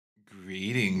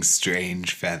Greetings,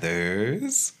 strange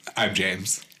feathers. I'm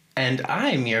James. And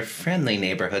I'm your friendly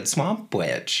neighborhood swamp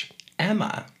witch,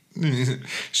 Emma.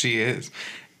 She is.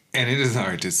 And it is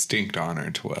our distinct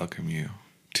honor to welcome you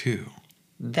to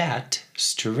That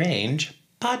Strange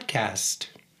Podcast.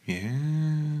 Yeah.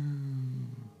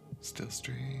 Still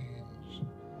strange.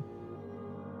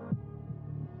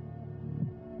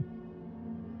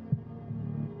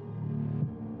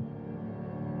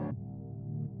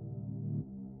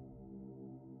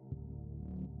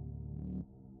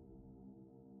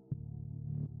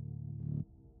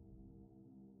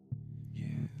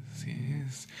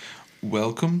 Yes.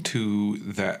 Welcome to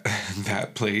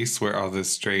that place where all the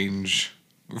strange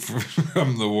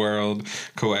from the world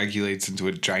coagulates into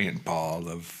a giant ball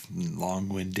of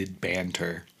long-winded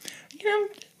banter. You know,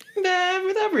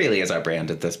 that really is our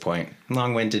brand at this point.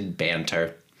 Long-winded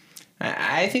banter.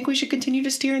 I think we should continue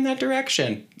to steer in that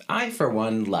direction. I, for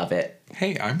one, love it.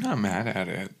 Hey, I'm not mad at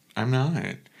it. I'm not.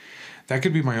 That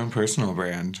could be my own personal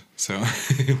brand, so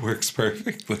it works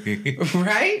perfectly.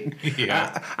 Right?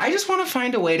 Yeah. I just want to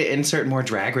find a way to insert more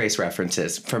Drag Race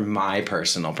references for my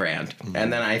personal brand. Mm-hmm.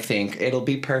 And then I think it'll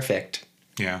be perfect.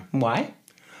 Yeah. Why?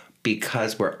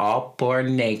 Because we're all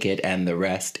born naked and the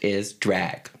rest is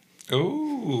drag.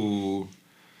 Oh.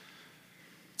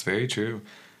 It's very true.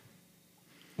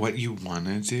 What you want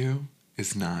to do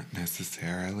is not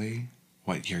necessarily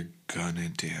what you're gonna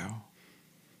do.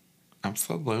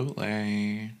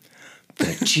 Absolutely.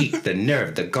 The cheek, the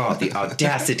nerve, the gall, the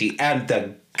audacity, and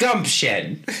the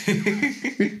gumption.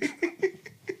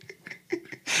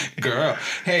 Girl,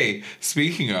 hey,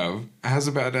 speaking of, how's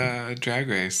about Drag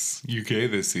Race UK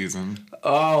this season?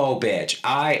 Oh, bitch,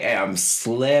 I am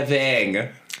sliving.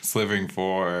 Sliving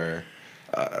for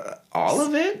all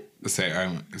of it?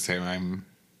 I'm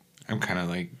kind of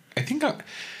like,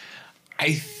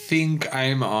 I think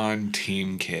I'm on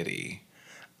Team Kitty.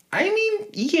 I mean,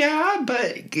 yeah,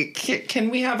 but can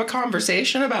we have a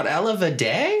conversation about Ella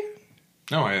Vidae?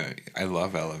 No, I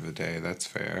love Ella Vidae. That's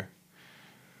fair.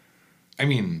 I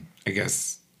mean, I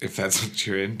guess if that's what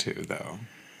you're into, though,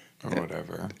 or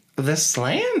whatever. The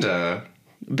slander.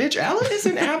 Bitch, Ella is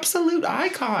an absolute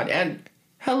icon. And,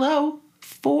 hello,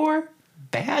 4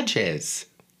 badges.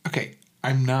 Okay,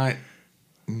 I'm not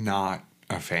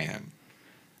a fan.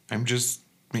 I'm just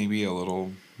maybe a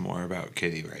little more about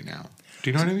Kitty right now. Do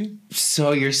you know what I mean?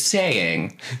 So you're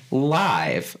saying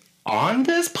live on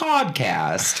this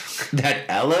podcast that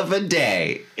Ella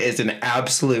Vidae is an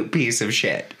absolute piece of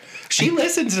shit. She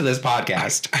listens to this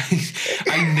podcast.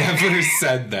 I never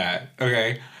said that,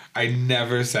 okay? I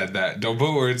never said that. Don't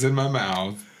put words in my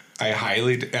mouth. I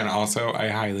highly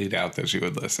doubt that she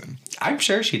would listen. I'm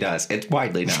sure she does. It's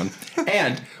widely known.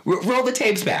 And roll the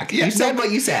tapes back. You said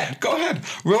what you said. Go ahead.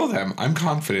 Roll them. I'm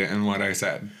confident in what I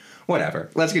said. Whatever.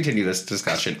 Let's continue this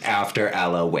discussion after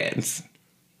Ella wins.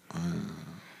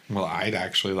 Well, I'd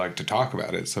actually like to talk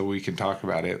about it, so we can talk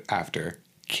about it after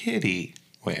Kitty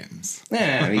wins.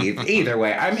 Either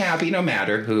way, I'm happy no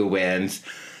matter who wins.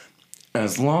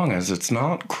 As long as it's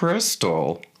not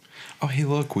Crystal. Oh, hey,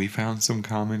 look, we found some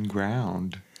common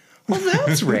ground. Well,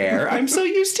 that's rare. I'm so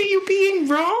used to you being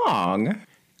wrong.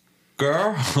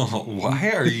 Girl,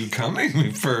 why are you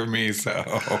coming for me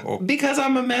so? Because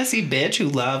I'm a messy bitch who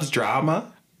loves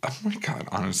drama. Oh my God,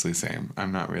 honestly, same.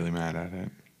 I'm not really mad at it.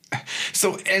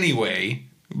 So anyway,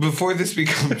 before this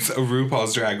becomes a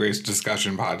RuPaul's Drag Race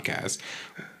discussion podcast,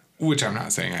 which I'm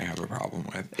not saying I have a problem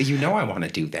with. You know I want to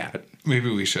do that. Maybe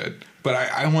we should. But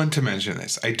I want to mention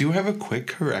this. I do have a quick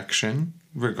correction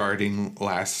regarding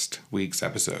last week's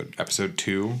episode. Episode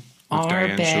 2 with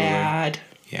Diane bad. Schuler.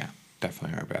 Yeah,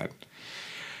 definitely our bad.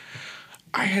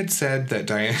 I had said that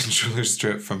Diane Schuler's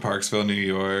trip from Parksville, New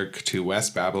York to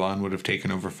West Babylon would have taken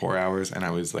over 4 hours, and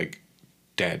I was like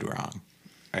dead wrong.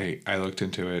 I looked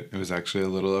into it. It was actually a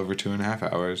little over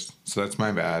 2.5 hours. So that's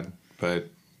my bad, but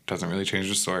doesn't really change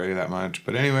the story that much.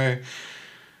 But anyway,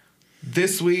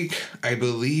 this week, I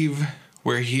believe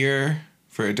we're here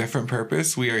for a different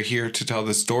purpose. We are here to tell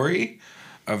the story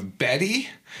of Betty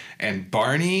and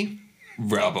Barney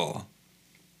Rubble.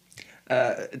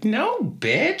 No,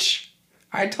 bitch.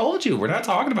 I told you, we're not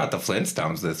talking about the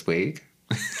Flintstones this week.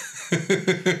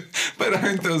 But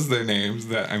aren't those their names?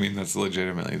 That's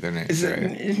legitimately their names,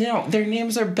 right? No, their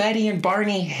names are Betty and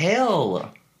Barney Hill.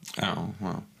 Oh,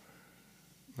 well.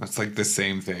 That's like the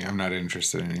same thing. I'm not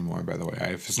interested anymore, by the way.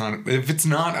 If it's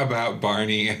not about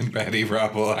Barney and Betty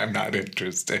Rubble, I'm not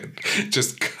interested.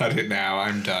 Just cut it now.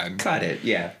 I'm done. Cut it,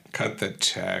 yeah. Cut the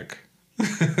check.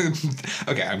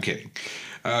 Okay, I'm kidding.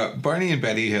 Barney and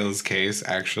Betty Hill's case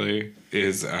actually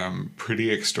is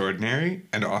pretty extraordinary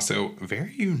and also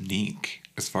very unique,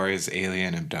 as far as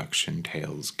alien abduction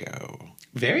tales go.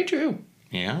 Very true.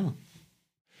 Yeah.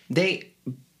 They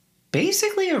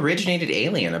basically originated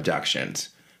alien abductions.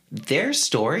 Their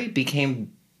story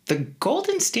became the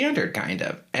golden standard, kind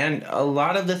of. And a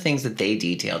lot of the things that they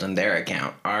detailed in their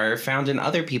account are found in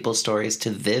other people's stories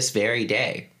to this very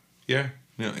day. Yeah.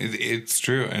 No, it's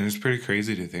true. And it's pretty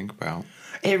crazy to think about.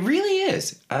 It really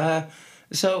is.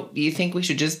 So you think we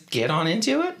should just get on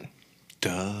into it?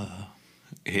 Duh.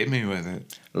 Hit me with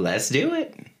it. Let's do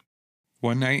it.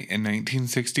 One night in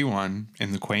 1961,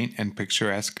 in the quaint and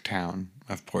picturesque town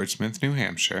of Portsmouth, New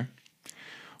Hampshire,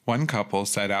 one couple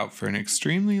set out for an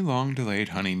extremely long-delayed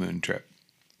honeymoon trip.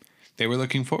 They were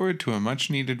looking forward to a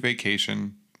much-needed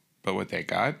vacation, but what they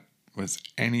got was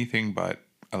anything but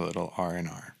a little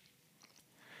R&R.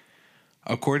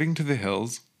 According to the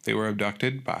Hills, they were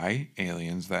abducted by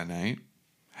aliens that night,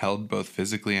 held both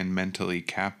physically and mentally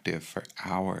captive for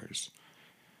hours.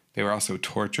 They were also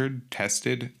tortured,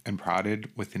 tested, and prodded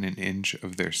within an inch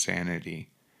of their sanity.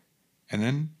 And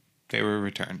then they were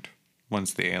returned,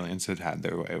 once the aliens had had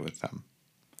their way with them.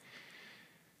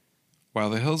 While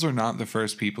the Hills were not the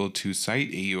first people to cite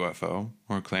a UFO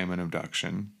or claim an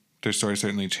abduction, their story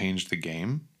certainly changed the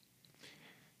game.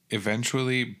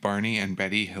 Eventually, Barney and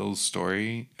Betty Hill's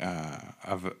story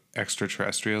of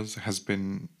extraterrestrials has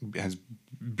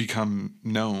become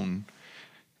known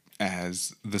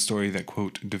as the story that,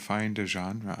 quote, defined a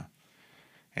genre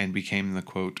and became the,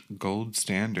 quote, gold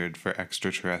standard for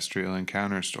extraterrestrial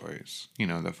encounter stories,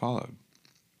 that followed.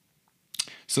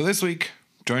 So this week,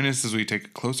 join us as we take a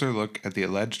closer look at the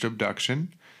alleged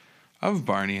abduction of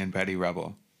Barney and Betty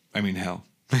Hill.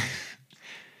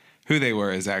 Who they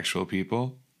were as actual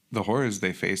people, the horrors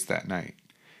they faced that night,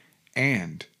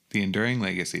 and the enduring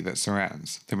legacy that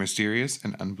surrounds their mysterious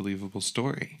and unbelievable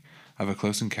story of a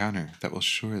close encounter that will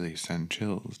surely send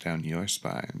chills down your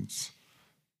spines.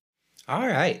 All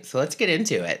right, so let's get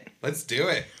into it. Let's do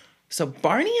it. So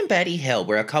Barney and Betty Hill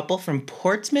were a couple from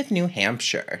Portsmouth, New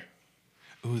Hampshire.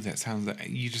 Ooh, that sounds like,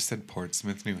 you just said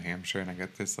Portsmouth, New Hampshire, and I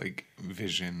got this,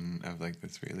 vision of,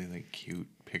 this really, cute,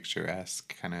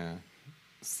 picturesque, kind of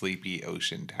sleepy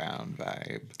ocean town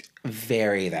vibe.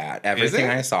 Very that. Everything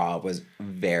I saw was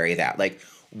very that.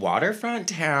 Waterfront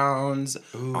towns,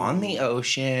 Ooh. On the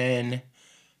ocean,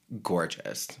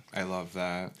 gorgeous. I love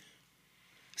that.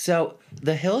 So,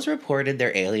 the Hills reported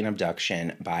their alien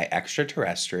abduction by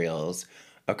extraterrestrials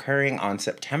occurring on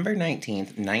September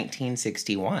 19th,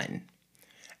 1961.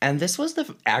 And this was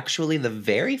actually the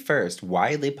very first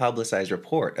widely publicized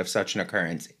report of such an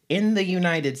occurrence in the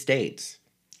United States.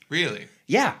 Really?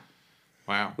 Yeah.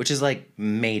 Wow. Which is,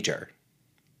 major.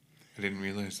 I didn't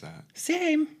realize that.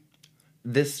 Same.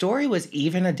 The story was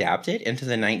even adapted into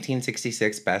the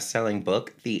 1966 best-selling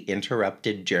book, The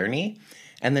Interrupted Journey,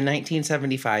 and the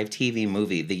 1975 TV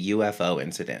movie, The UFO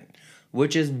Incident,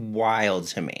 which is wild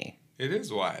to me. It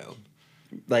is wild.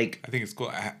 I think it's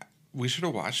cool. We should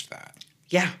have watched that.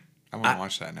 Yeah. I want to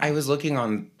watch that now. I was looking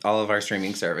on all of our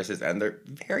streaming services, and they're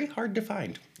very hard to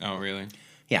find. Oh, really?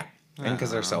 Yeah. And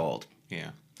because they're so old. Yeah.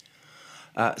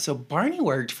 So Barney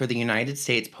worked for the United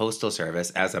States Postal Service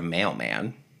as a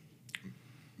mailman.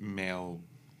 Male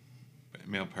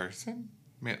person?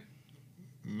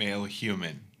 Male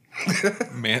human.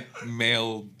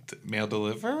 Male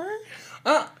deliverer?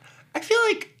 I feel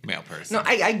like... Male person. No,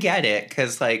 I get it,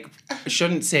 because, I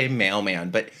shouldn't say mailman,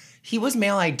 but he was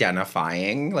male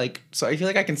identifying, so I feel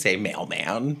like I can say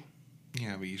mailman.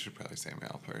 Yeah, but you should probably say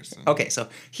male person. Okay, so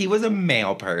he was a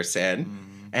male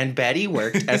person, and Betty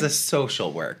worked as a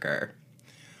social worker.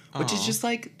 Which is just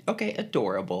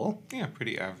adorable. Yeah,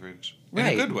 pretty average.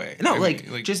 Right. In a good way. No,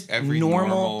 just every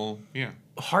normal yeah.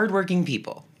 hardworking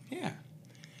people. Yeah.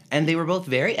 And they were both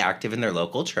very active in their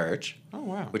local church. Oh,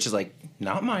 wow. Which is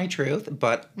not my truth,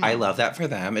 but I love that for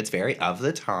them. It's very of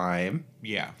the time.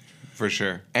 Yeah, for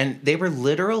sure. And they were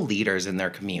literal leaders in their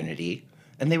community.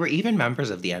 And they were even members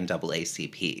of the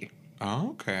NAACP. Oh,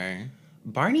 okay.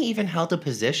 Barney even held a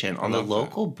position on the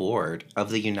local board of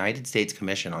the United States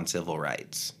Commission on Civil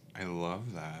Rights. I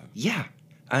love that. Yeah.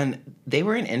 And they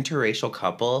were an interracial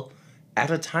couple at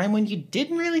a time when you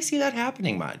didn't really see that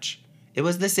happening much. It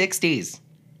was the 60s.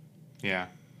 Yeah.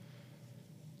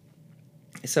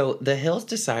 So the Hills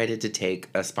decided to take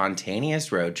a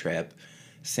spontaneous road trip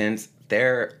since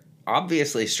their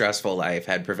obviously stressful life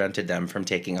had prevented them from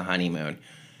taking a honeymoon.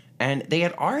 And they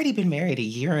had already been married a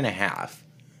year and a half.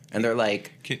 And they're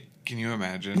like... Can you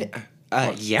imagine?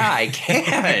 Yeah, I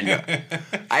can.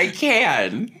 I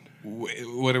can.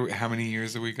 How many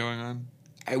years are we going on?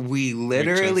 We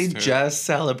literally just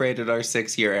celebrated our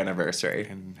 6-year anniversary.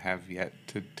 And have yet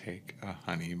to take a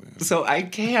honeymoon. So I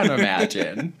can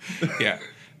imagine. Yeah.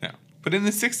 But in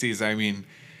the 60s, I mean,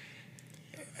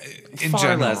 in Far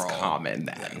general, less common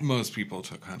then. most people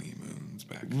took honeymoons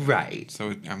back then. Right.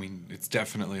 So, I mean, it's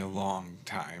definitely a long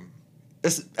time.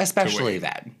 Especially wait.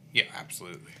 then. Yeah,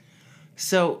 absolutely.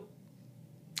 So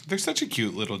They're such a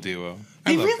cute little duo.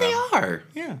 they I love really them. are.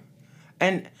 Yeah.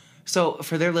 And so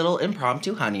for their little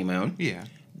impromptu honeymoon, Yeah.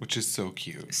 Which is so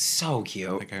cute. so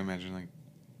cute. Like, I imagine, like,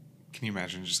 can you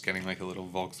imagine just getting, like, a little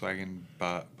Volkswagen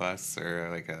bus or,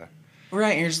 like, a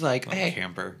Right, you're just like, little hey,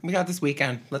 camper? we got this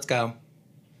weekend. Let's go.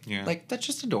 Yeah. Like, that's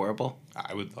just adorable.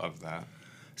 I would love that.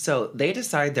 So they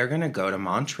decide they're going to go to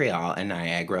Montreal and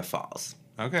Niagara Falls,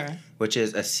 Okay. which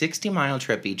is a 60-mile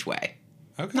trip each way.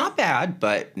 Okay. Not bad,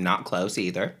 but not close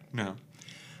either. No.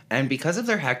 And because of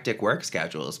their hectic work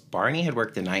schedules, Barney had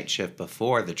worked the night shift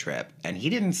before the trip, and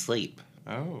he didn't sleep.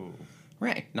 Oh.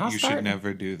 Right. You should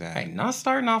never do that. Right, not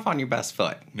starting off on your best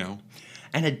foot. No.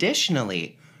 And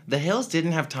additionally, the Hills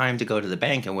didn't have time to go to the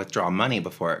bank and withdraw money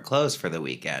before it closed for the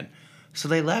weekend. So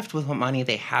they left with what money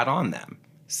they had on them,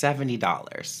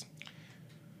 $70.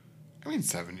 I mean,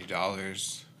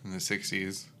 $70 in the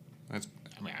 60s. That's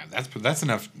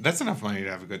enough. That's enough money to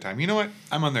have a good time. You know what?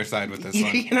 I'm on their side with this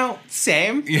one. You know,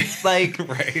 same. Yeah. Like,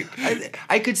 Right.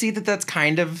 I could see that that's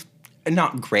kind of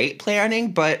not great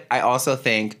planning, but I also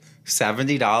think $70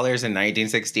 in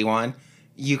 1961,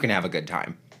 you can have a good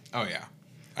time. Oh, yeah.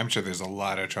 I'm sure there's a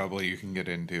lot of trouble you can get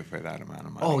into for that amount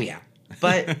of money. Oh, yeah.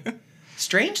 But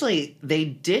strangely, they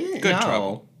didn't Good know.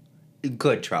 trouble.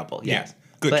 Good trouble, yes. Yeah.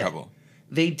 Good But trouble.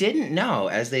 They didn't know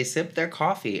as they sipped their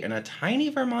coffee in a tiny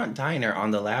Vermont diner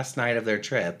on the last night of their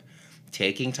trip,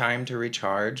 taking time to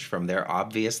recharge from their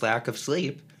obvious lack of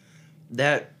sleep,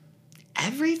 that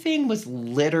everything was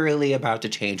literally about to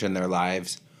change in their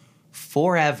lives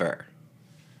forever.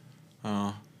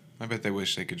 Oh, I bet they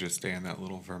wish they could just stay in that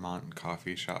little Vermont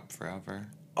coffee shop forever.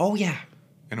 Oh, yeah.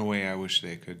 In a way, I wish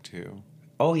they could too.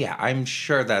 Oh, yeah. I'm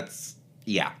sure that's,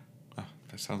 yeah. Oh,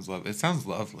 that sounds lovely. It sounds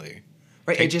lovely.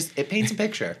 Right, it paints a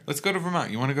picture. Let's go to Vermont.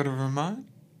 You want to go to Vermont?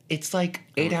 It's like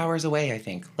 8 hours away, I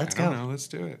think. Let's go. I don't know. Let's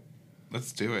do it.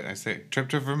 Let's do it. I say, trip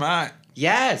to Vermont.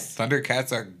 Yes.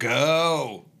 Thundercats are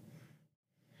go.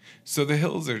 So the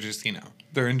Hills are just,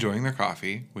 they're enjoying their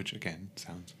coffee, which again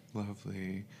sounds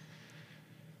lovely.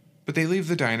 But they leave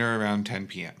the diner around 10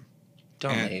 p.m.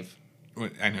 Don't leave.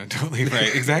 I know, don't leave.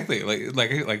 Right, exactly.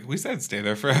 Like we said, stay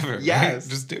there forever. Yes. Right?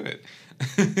 Just do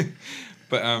it.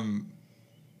 But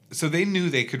so they knew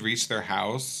they could reach their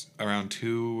house around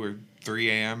 2 or 3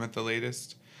 a.m. at the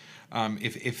latest.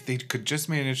 If they could just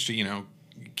manage to,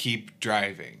 keep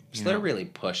driving. So they're really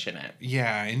pushing it.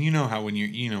 Yeah, and you know how when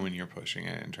you're pushing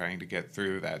it and trying to get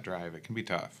through that drive, it can be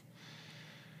tough.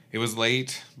 It was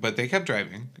late, but they kept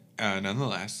driving,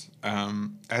 nonetheless.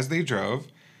 As they drove,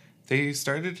 they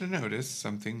started to notice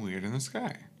something weird in the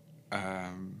sky.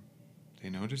 They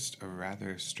noticed a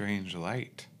rather strange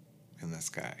light in the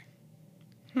sky.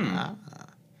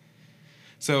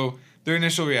 So their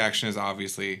initial reaction is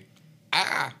obviously,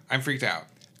 I'm freaked out.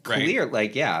 Right? Clear,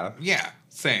 like, yeah. Yeah,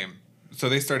 same. So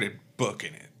they started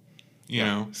booking it, you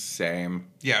know? Same.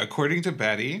 Yeah, according to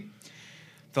Betty,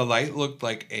 the light looked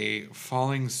like a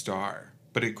falling star,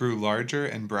 but it grew larger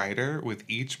and brighter with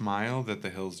each mile that the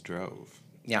Hills drove.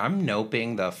 Yeah, I'm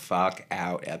noping the fuck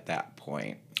out at that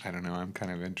point. I don't know. I'm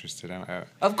kind of interested.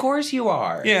 Of course you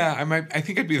are. Yeah, I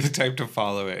think I'd be the type to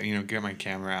follow it. Get my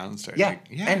camera out and start. Yeah. Like,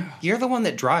 yeah. And you're the one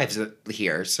that drives it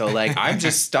here, so like I'm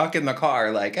just stuck in the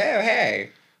car. Like, hey.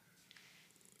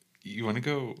 You want to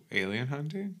go alien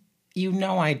hunting? You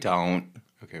know I don't.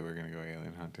 Okay, we're gonna go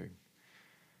alien hunting.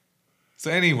 So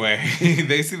anyway,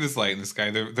 they see this light in the sky.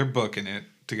 They're booking it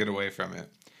to get away from it.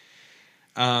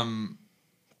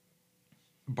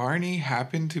 Barney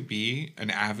happened to be an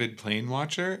avid plane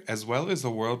watcher as well as a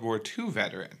World War II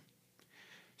veteran.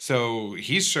 So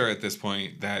he's sure at this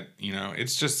point that,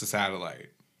 it's just a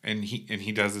satellite. And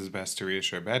he does his best to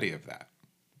reassure Betty of that.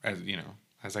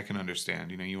 As I can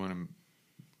understand, you want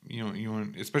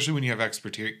to, especially when you have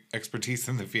expertise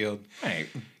in the field. Right.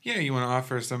 Yeah, you want to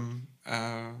offer some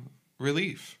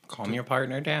relief. Calm your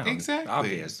partner down. Exactly.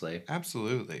 Obviously.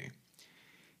 Absolutely.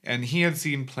 And he had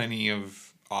seen plenty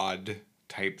of odd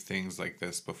type things like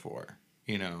this before,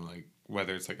 like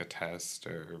whether it's like a test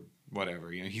or whatever,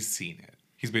 he's seen it.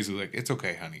 He's basically like, it's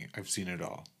okay, honey. I've seen it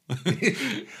all.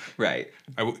 Right.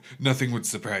 Nothing would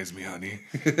surprise me, honey.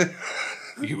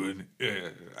 You would,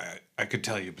 I could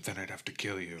tell you, but then I'd have to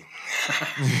kill you.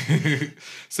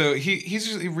 So he's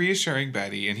just reassuring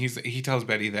Betty, and he tells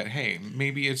Betty that, hey,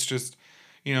 maybe it's just,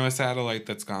 a satellite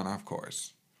that's gone off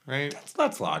course. Right?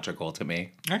 That's logical to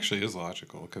me. Actually, is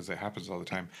logical because it happens all the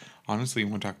time. Honestly, you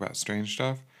want to talk about strange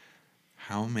stuff?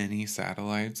 how many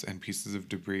satellites and pieces of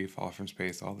debris fall from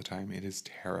space all the time. It is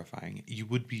terrifying. You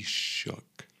would be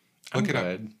shook. Look it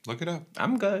up. Look it up.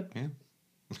 I'm good.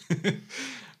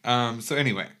 Yeah. So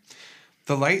anyway,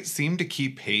 the light seemed to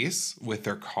keep pace with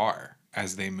their car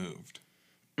as they moved,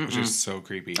 which is so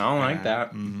creepy. I don't like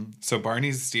that. So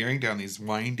Barney's steering down these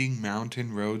winding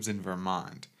mountain roads in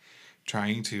Vermont,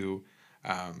 trying to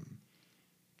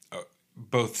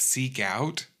both seek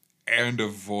out and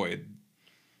avoid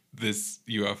this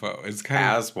UFO. It's kind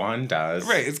of As one does.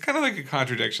 right. It's kind of like a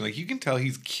contradiction. Like you can tell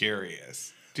he's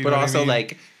curious. Do you But know what also, I mean?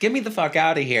 like, get me the fuck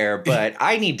out of here, but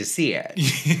I need to see it.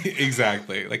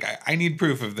 Exactly. Like I need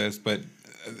proof of this, but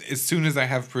as soon as I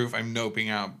have proof, I'm noping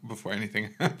out before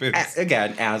anything happens.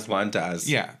 Again, as one does.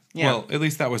 Yeah. Yeah. Well, at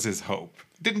least that was his hope.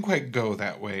 Didn't quite go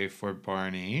that way for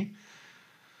Barney.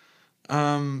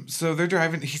 So they're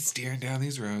driving. He's steering down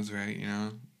these roads, right? You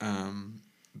know,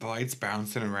 the lights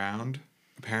bouncing around.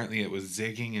 Apparently, it was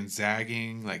zigging and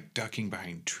zagging, like ducking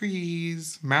behind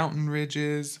trees, mountain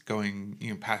ridges, going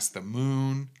past the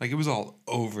moon. Like it was all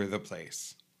over the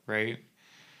place, right?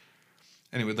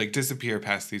 And it would like disappear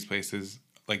past these places,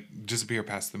 like disappear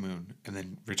past the moon, and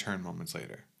then return moments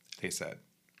later. They said.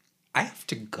 I have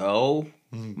to go.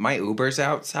 My Uber's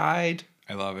outside.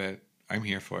 I love it. I'm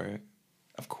here for it.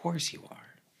 Of course you are.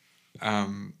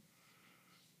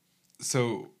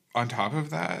 So on top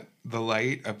of that, the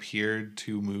light appeared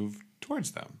to move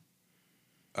towards them.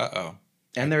 Uh-oh.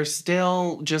 And they're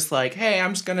still just like, hey,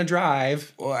 I'm just going to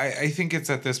drive. Well, I think it's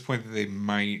at this point that they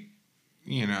might,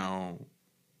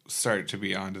 start to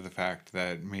be onto the fact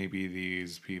that maybe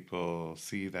these people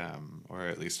see them or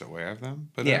at least aware of them.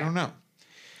 But I don't know.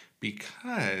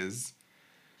 Because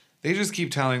they just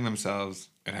keep telling themselves,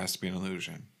 it has to be an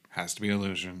illusion. Has to be an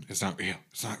illusion. It's not real.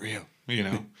 It's not real.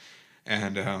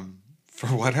 And for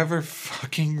whatever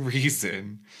fucking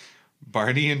reason,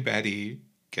 Barney and Betty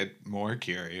get more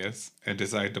curious and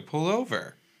decide to pull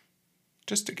over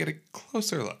just to get a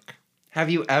closer look. Have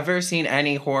you ever seen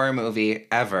any horror movie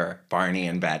ever, Barney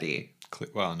and Betty?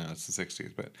 Well, no, it's the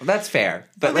 60s, but... Well, that's fair.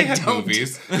 But, they like, had don't...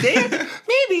 movies.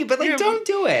 Maybe, but, like, Yeah, don't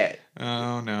do it.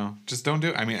 Oh, no. Just don't do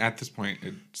it. I mean, at this point,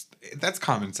 that's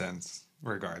common sense,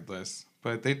 regardless.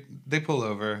 But they pull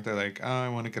over. They're like, oh, I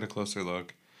want to get a closer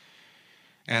look.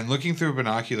 And looking through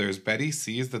binoculars, Betty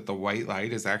sees that the white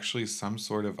light is actually some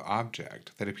sort of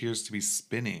object that appears to be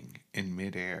spinning in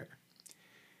midair.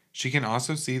 She can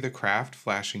also see the craft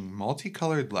flashing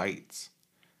multicolored lights.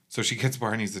 So she gets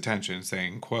Barney's attention,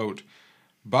 saying, quote,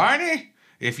 Barney,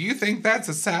 if you think that's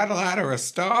a satellite or a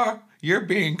star, you're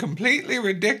being completely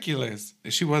ridiculous.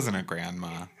 She wasn't a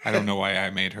grandma. I don't know why I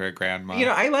made her a grandma.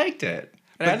 I liked it.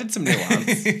 It added some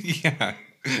nuance. Yeah.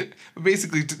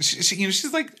 Basically,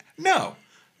 she's like, no,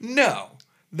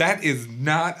 that is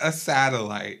not a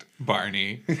satellite,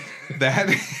 Barney. That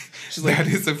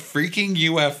is a freaking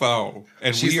UFO,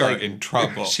 and we are in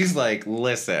trouble. She's like,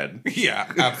 listen.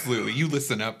 Yeah, absolutely. You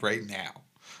listen up right now.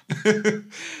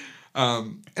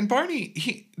 And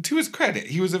Barney, to his credit,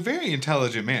 he was a very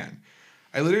intelligent man.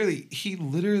 He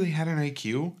literally had an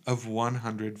IQ of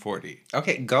 140.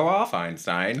 Okay, go off,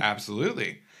 Einstein.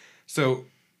 Absolutely. So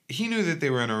he knew that they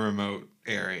were in a remote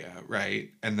area,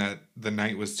 right? And that the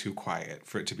night was too quiet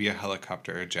for it to be a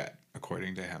helicopter or a jet,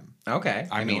 according to him. Okay.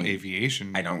 I know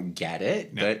aviation. I don't get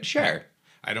it, but sure.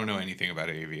 I don't know anything about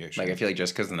aviation. Like, I feel like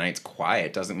just because the night's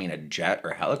quiet doesn't mean a jet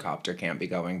or helicopter can't be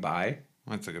going by.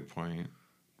 That's a good point.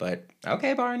 But,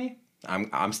 okay, Barney.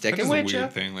 I'm sticking with you. with you.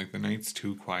 That's a weird thing. Like, the night's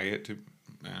too quiet to...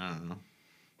 I don't know.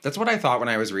 That's what I thought when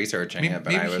I was researching it,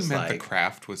 but maybe I was he meant like... the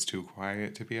craft was too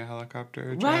quiet to be a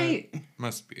helicopter. Right.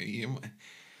 Must be.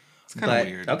 It's kind of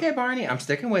weird. Okay, Barney, I'm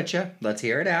sticking with you. Let's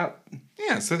hear it out.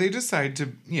 Yeah, so they decide to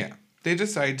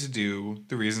do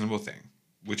the reasonable thing,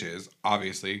 which is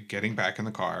obviously getting back in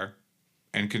the car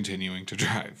and continuing to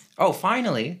drive. Oh,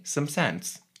 finally, some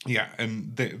sense. Yeah,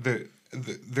 and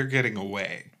they're getting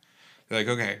away. They're like,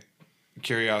 okay,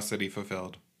 curiosity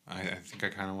fulfilled. I think I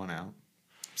kind of want out.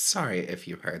 Sorry if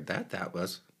you heard that. That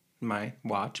was my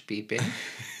watch beeping.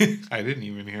 I didn't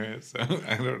even hear it, so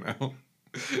I don't know.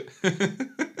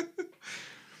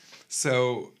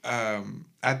 So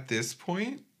at this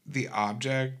point, the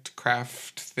object,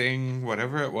 craft thing,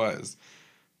 whatever it was,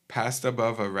 passed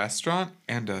above a restaurant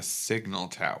and a signal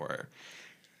tower.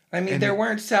 I mean, there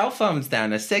weren't cell phones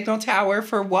then. A signal tower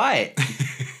for what?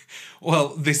 Well,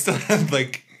 they still had,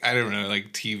 like, I don't know,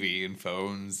 like TV and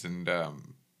phones and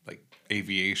like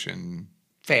aviation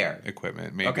Fair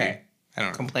equipment, maybe. Okay. I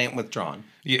don't know. Complaint withdrawn.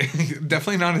 Yeah,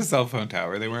 definitely not a cell phone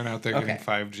tower. They weren't out there getting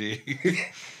 5G.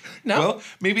 No. Well,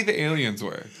 maybe the aliens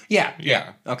were.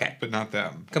 Yeah. Okay. But not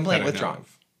them. Complaint that I know withdrawn.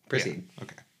 of. Proceed. Yeah.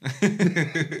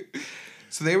 Okay.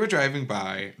 So they were driving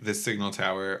by this signal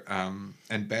tower,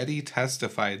 and Betty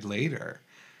testified later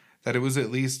that it was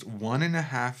at least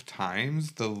 1.5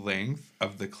 times the length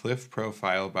of the cliff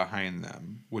profile behind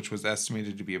them, which was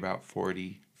estimated to be about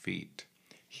 40 feet.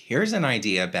 Here's an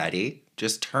idea, Betty.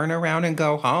 Just turn around and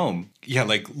go home. Yeah,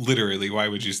 like literally, why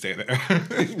would you stay there?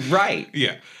 Right.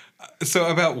 Yeah. So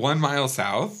about 1 mile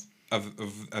south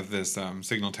of this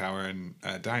signal tower and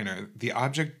diner, the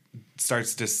object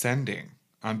starts descending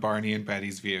on Barney and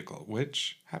Betty's vehicle,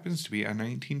 which happens to be a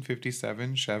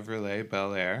 1957 Chevrolet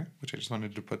Bel Air, which I just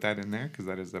wanted to put that in there because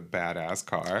that is a badass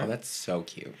car. Oh, that's so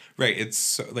cute. Right. It's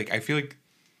so, like, I feel like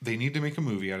they need to make a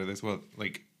movie out of this. Well,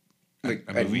 like a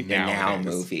movie now nowadays.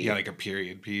 movie. Yeah, like a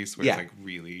period piece where it's like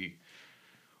really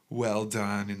well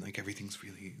done and like everything's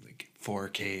really like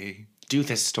 4K. Do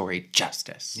this story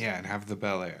justice. Yeah, and have the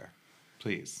Bel Air,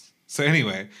 please. So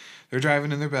anyway, they're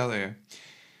driving in their Bel Air.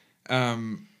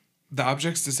 The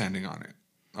object's descending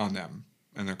on them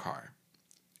and their car.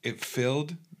 It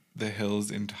filled the hill's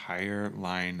entire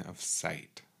line of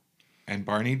sight. And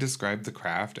Barney described the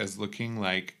craft as looking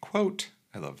like, quote,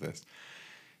 I love this,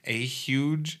 a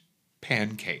huge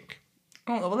pancake.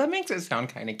 Oh, well, that makes it sound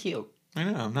kind of cute. I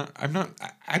know,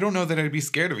 I don't know that I'd be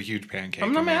scared of a huge pancake.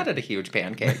 I'm not mad at a huge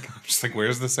pancake. I'm just like,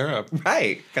 where's the syrup?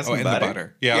 Right. Got some and butter. the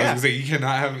butter. Yeah, I was gonna say you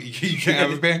can't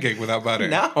have a pancake without butter.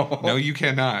 No, you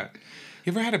cannot.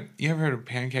 You ever had a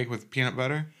pancake with peanut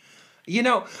butter? You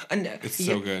know, it's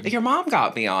so good. Your mom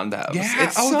got me on those. Yeah.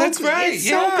 It's so that's good. right. It's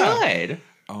yeah. so good.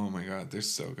 Oh my god, they're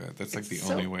so good. That's like It's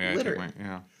the only so way I glitter- do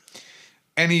my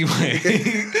Anyway,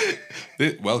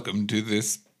 welcome to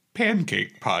this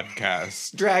pancake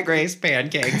podcast. Drag Race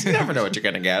pancakes. You never know what you're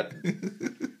gonna get.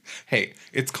 Hey,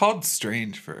 it's called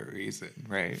Strange for a reason,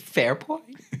 right? Fair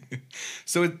point.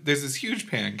 So there's this huge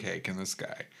pancake in the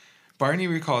sky. Barney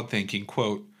recalled thinking,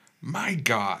 quote, my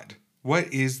God,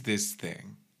 what is this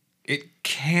thing? It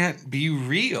can't be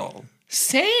real.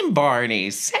 Same, Barney.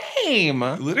 Same.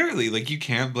 Literally, like, you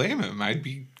can't blame him. I'd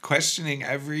be questioning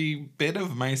every bit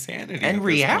of my sanity. And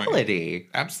reality.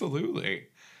 Absolutely.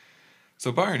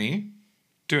 So Barney,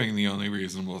 doing the only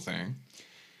reasonable thing,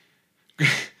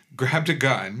 grabbed a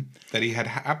gun that he had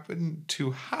happened to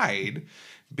hide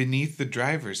beneath the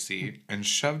driver's seat and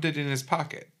shoved it in his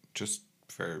pocket, just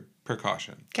for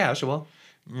precaution. Casual.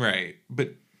 Right.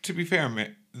 But to be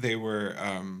fair, they were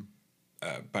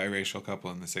a biracial couple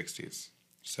in the 60s.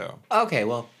 So. Okay,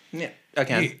 well, yeah.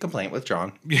 Again, complaint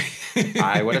withdrawn.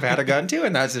 I would have had a gun too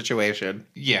in that situation.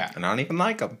 Yeah. And I don't even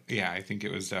like them. Yeah, I think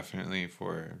it was definitely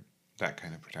for that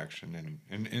kind of protection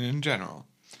and in general.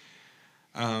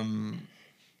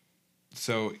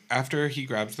 So after he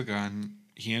grabs the gun,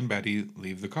 he and Betty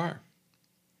leave the car.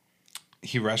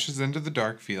 He rushes into the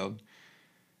dark field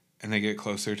and they get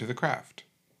closer to the craft.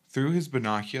 Through his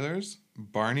binoculars,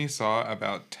 Barney saw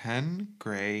about 10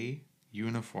 gray,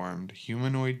 uniformed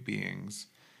humanoid beings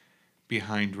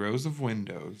behind rows of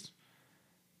windows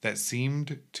that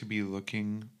seemed to be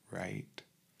looking right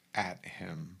at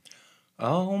him.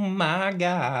 Oh my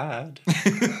God.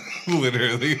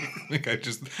 Literally. Like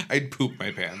I'd poop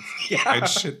my pants. Yeah. I'd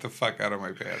shit the fuck out of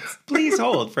my pants. Please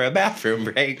hold for a bathroom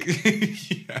break.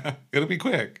 Yeah. It'll be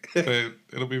quick, but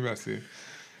it'll be messy.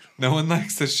 No one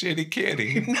likes a shitty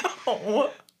kitty. No.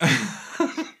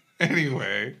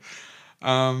 Anyway,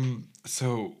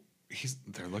 so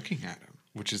they're looking at him,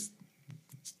 which is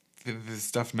the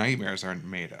stuff nightmares aren't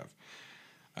made of.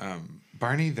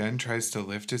 Barney then tries to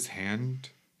lift his hand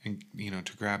and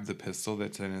to grab the pistol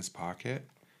that's in his pocket,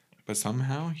 but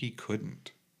somehow he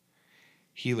couldn't.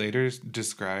 He later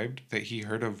described that he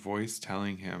heard a voice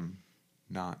telling him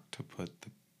not to put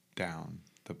down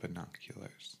the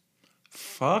binoculars.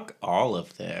 Fuck all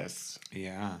of this.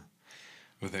 Yeah.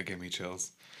 Would that give me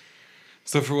chills?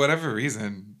 So for whatever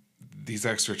reason, these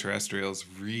extraterrestrials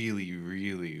really,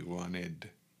 really wanted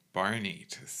Barney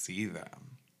to see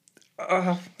them.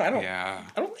 I don't Yeah.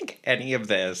 think any of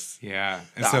this. Yeah.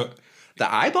 And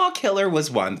The eyeball killer was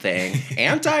one thing,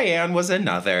 Aunt Diane was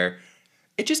another.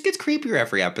 It just gets creepier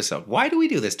every episode. Why do we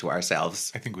do this to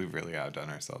ourselves? I think we've really outdone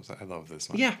ourselves. I love this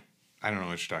one. Yeah. I don't know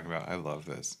what you're talking about. I love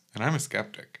this. And I'm a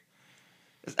skeptic.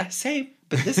 Same,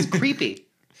 but this is creepy.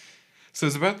 So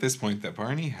it's about this point that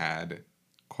Barney had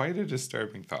quite a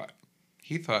disturbing thought.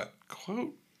 He thought,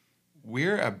 quote,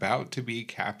 we're about to be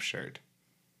captured,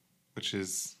 which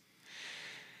is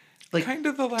like kind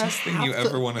of the last thing you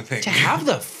ever want to think. To have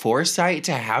the foresight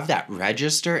to have that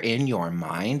register in your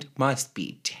mind must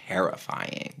be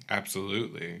terrifying.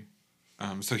 Absolutely.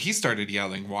 So he started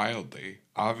yelling wildly,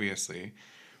 obviously,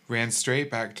 ran straight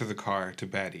back to the car to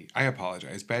Betty. I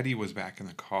apologize. Betty was back in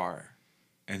the car.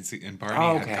 and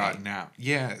Barney Okay. had gotten out.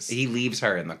 Yes. He leaves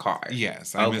her in the car.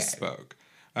 Yes, I Okay. misspoke.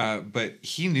 But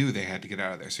he knew they had to get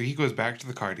out of there. So he goes back to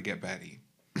the car to get Betty.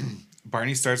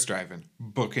 Barney starts driving,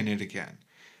 booking it again.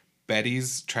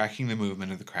 Betty's tracking the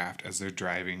movement of the craft as they're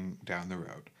driving down the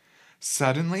road.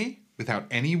 Suddenly, without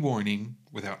any warning,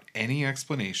 without any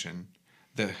explanation,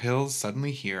 the Hills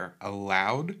suddenly hear a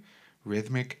loud,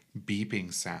 rhythmic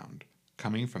beeping sound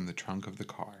coming from the trunk of the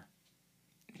car.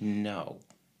 No.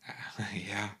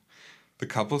 Yeah. The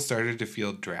couple started to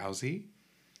feel drowsy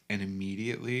and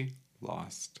immediately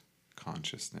lost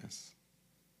consciousness.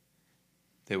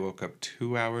 They woke up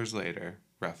 2 hours later,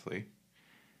 roughly,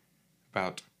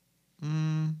 about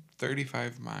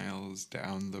 35 miles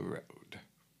down the road.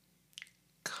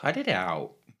 Cut it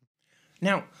out.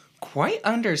 Now, quite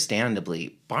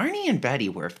understandably, Barney and Betty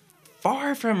were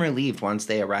far from relieved once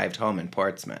they arrived home in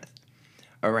Portsmouth.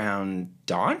 Around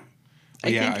dawn?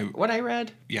 What I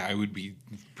read. Yeah, I would be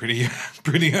pretty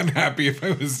unhappy if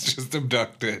I was just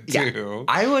abducted, too.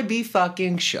 I would be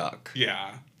fucking shook.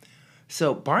 Yeah.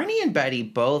 So Barney and Betty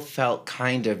both felt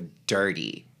kind of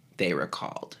dirty, they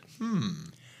recalled.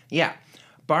 Yeah.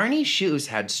 Barney's shoes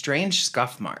had strange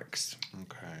scuff marks.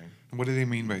 Okay. What do they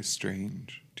mean by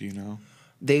strange? Do you know?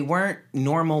 They weren't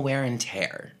normal wear and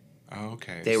tear. Oh,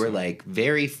 okay. They were like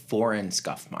very foreign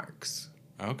scuff marks.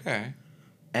 Okay.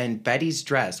 And Betty's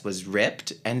dress was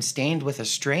ripped and stained with a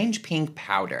strange pink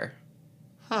powder.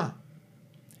 Huh.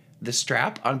 The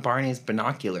strap on Barney's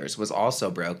binoculars was also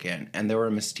broken, and there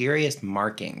were mysterious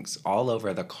markings all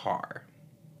over the car.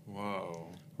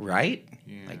 Whoa. Right?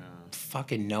 Yeah. Like,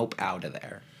 fucking nope out of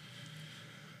there.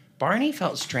 Barney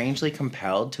felt strangely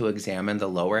compelled to examine the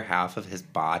lower half of his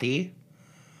body,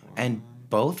 and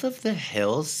both of the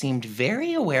Hills seemed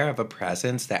very aware of a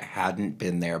presence that hadn't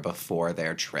been there before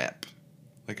their trip.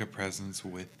 Like a presence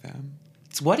with them?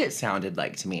 It's what it sounded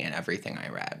like to me in everything I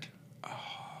read.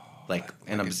 Like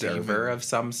an observer of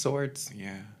some sorts.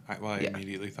 Yeah. I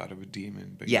immediately thought of a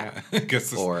demon, but Yeah. I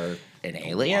guess Or an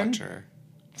alien. Watcher.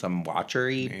 Some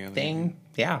watchery thing.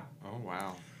 Yeah. Oh,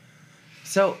 wow.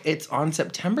 So it's on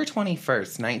September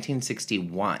 21st,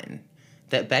 1961,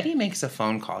 that Betty makes a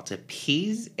phone call to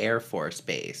Pease Air Force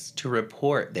Base to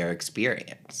report their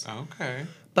experience. Okay.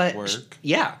 But Work.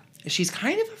 She's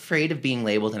kind of afraid of being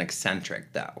labeled an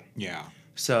eccentric, though. Yeah.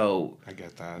 So I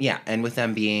get that. yeah, and with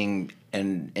them being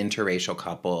an interracial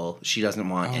couple, she doesn't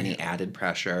want any added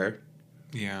pressure.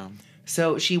 Yeah.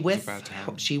 So she about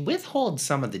time. withholds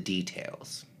some of the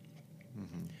details.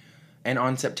 And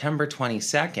on September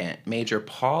 22nd, Major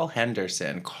Paul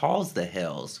Henderson calls the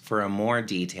Hills for a more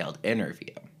detailed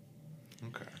interview.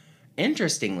 Okay.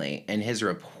 Interestingly, in his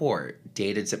report,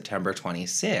 dated September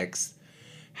 26th,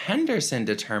 Henderson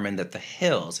determined that the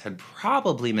Hills had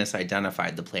probably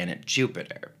misidentified the planet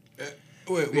Jupiter.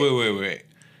 Wait.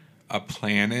 A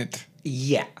planet?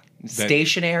 Yeah.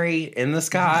 Stationary in the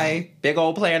sky, big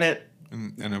old planet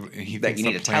And he that you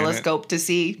need a telescope to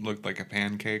see. Looked like a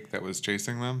pancake that was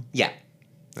chasing them? Yeah.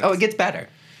 Oh, it gets better.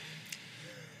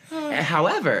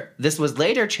 However, this was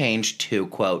later changed to,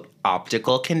 quote,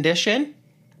 optical condition.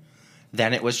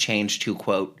 Then it was changed to,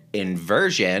 quote,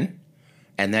 inversion.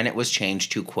 And then it was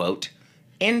changed to, quote,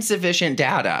 insufficient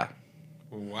data.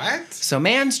 What? So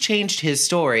Mans changed his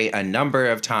story a number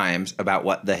of times about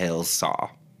what the Hills saw.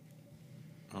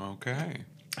 Okay.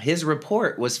 His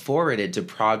report was forwarded to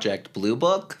Project Blue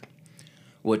Book,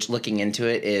 which, looking into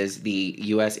it, is the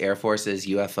U.S. Air Force's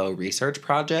UFO research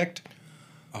project.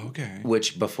 Okay.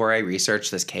 Which, before I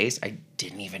researched this case, I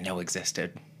didn't even know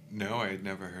existed. No, I had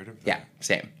never heard of that. Yeah,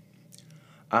 same.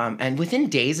 And within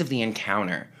days of the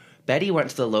encounter, Betty went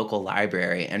to the local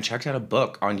library and checked out a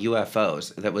book on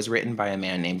UFOs that was written by a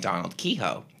man named Donald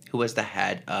Kehoe, who was the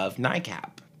head of NICAP.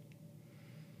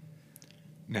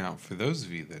 Now, for those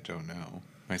of you that don't know,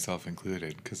 myself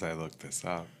included, because I looked this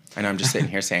up. And I'm just sitting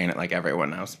here saying it like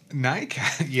everyone knows.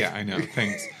 NICAP, yeah, I know,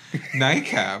 thanks.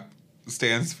 NICAP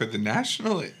stands for the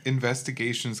National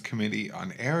Investigations Committee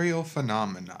on Aerial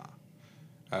Phenomena.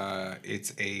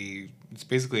 It's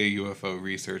basically a UFO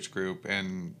research group,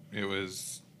 and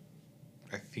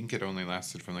I think it only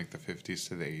lasted from like the 50s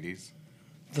to the 80s.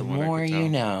 The more you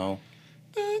know.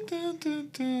 Dun, dun, dun,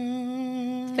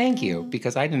 dun. Thank you,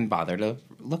 because I didn't bother to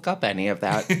look up any of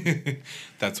that.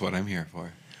 That's what I'm here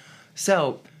for.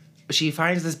 So, she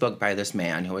finds this book by this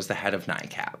man who was the head of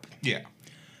NICAP. Yeah.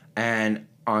 And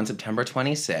on September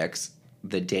 26th,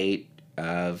 the date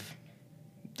of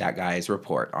that guy's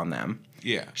report on them,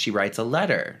 Yeah. she writes a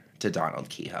letter to Donald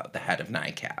Kehoe, the head of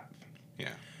NICAP.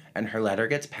 Yeah. And her letter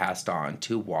gets passed on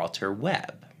to Walter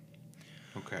Webb,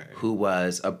 Okay. who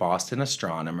was a Boston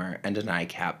astronomer and a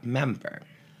NICAP member.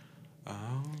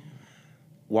 Oh.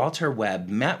 Walter Webb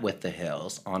met with the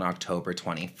Hills on October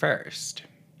 21st.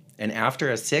 And after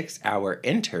a 6-hour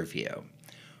interview,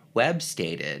 Webb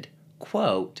stated,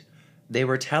 quote, "They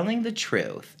were telling the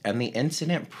truth, and the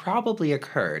incident probably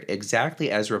occurred exactly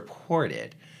as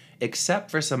reported, except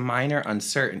for some minor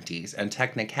uncertainties and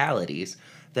technicalities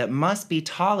that must be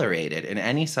tolerated in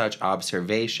any such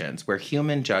observations where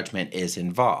human judgment is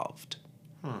involved."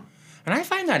 And I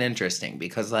find that interesting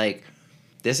because, like,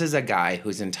 this is a guy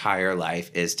whose entire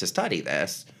life is to study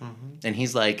this. And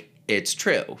he's like, it's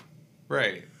true.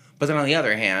 Right. But then on the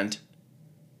other hand,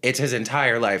 it's his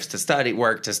entire life's to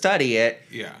study it.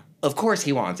 Yeah. Of course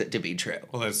he wants it to be true.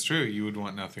 Well, that's true. You would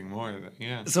want nothing more.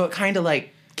 Yeah. So it kind of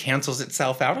like cancels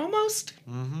itself out almost,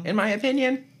 in my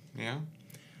opinion. Yeah.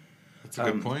 That's a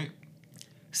good point.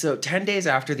 So 10 days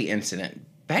after the incident,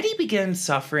 Betty begins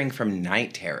suffering from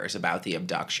night terrors about the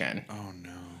abduction. Oh,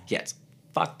 no. Yes,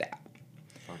 fuck that.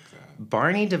 Fuck that.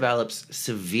 Barney develops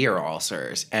severe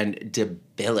ulcers and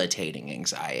debilitating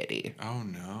anxiety. Oh,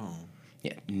 no.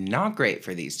 Yeah, not great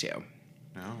for these two.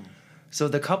 No. So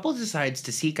the couple decides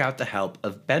to seek out the help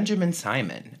of Benjamin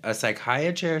Simon, a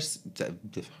psychiatrist.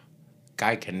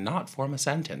 Guy cannot form a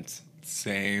sentence.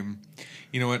 Same.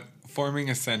 You know what? Forming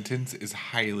a sentence is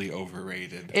highly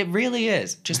overrated. It really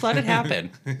is. Just let it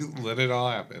happen. Let it all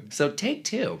happen. So take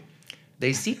 2.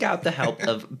 They seek out the help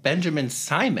of Benjamin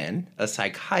Simon, a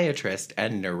psychiatrist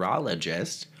and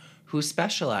neurologist who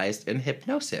specialized in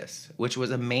hypnosis, which was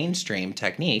a mainstream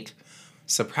technique,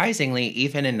 surprisingly,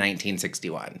 even in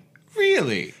 1961.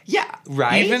 Really? Yeah,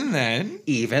 right? Even then?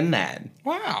 Even then.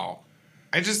 Wow.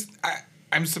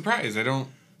 I'm surprised. I don't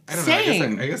know.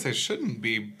 Same. I guess I shouldn't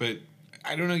be, but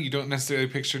I don't know. You don't necessarily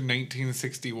picture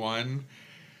 1961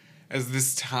 as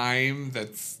this time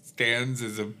that stands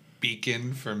as a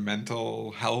beacon for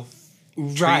mental health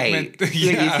Right. treatment.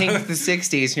 You think the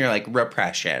 60s and you're like,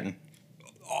 repression.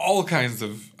 All kinds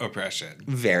of oppression.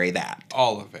 Very that.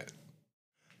 All of it.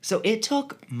 So it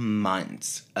took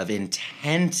months of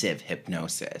intensive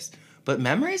hypnosis, but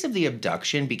memories of the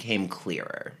abduction became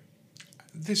clearer.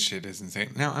 This shit is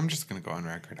insane. Now, I'm just going to go on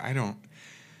record.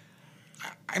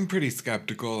 I'm pretty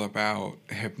skeptical about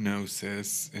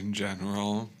hypnosis in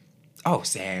general. Oh,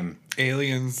 same.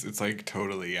 Aliens, it's like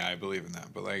totally, yeah, I believe in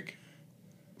that. But like,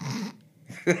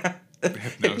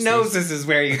 Hypnosis is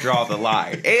where you draw the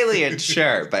line. Aliens,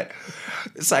 sure, but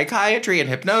psychiatry and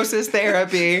hypnosis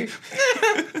therapy,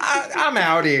 I'm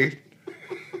outie.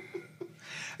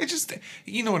 I just,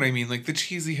 you know what I mean? Like the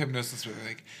cheesy hypnosis where they're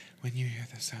like, when you hear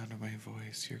the sound of my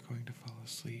voice, you're going to fall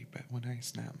asleep when I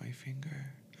snap my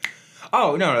finger.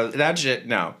 Oh, no, that shit,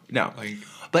 no. Like,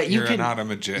 But you're not a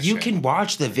magician. You can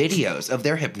watch the videos of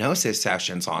their hypnosis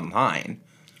sessions online.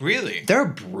 Really? They're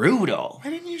brutal. Why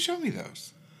didn't you show me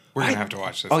those? We're going to have to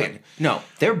watch this. Okay, no,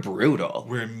 they're brutal.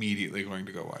 We're immediately going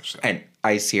to go watch that. And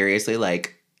I seriously,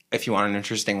 like, if you want an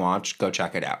interesting watch, go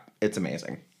check it out. It's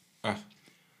amazing.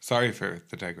 Sorry for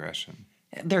the digression.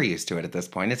 They're used to it at this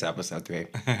point. It's episode 3.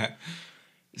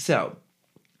 So,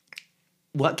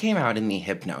 what came out in the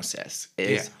hypnosis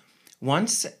is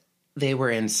once they were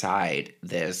inside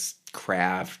this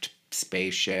craft,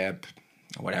 spaceship,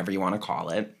 whatever you want to call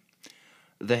it,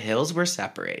 the Hills were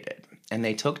separated and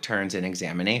they took turns in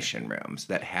examination rooms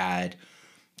that had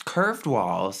curved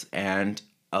walls and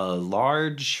a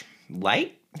large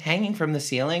light hanging from the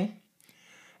ceiling.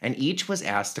 And each was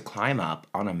asked to climb up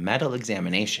on a metal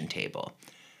examination table.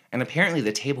 And apparently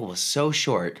the table was so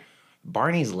short,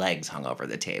 Barney's legs hung over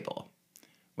the table.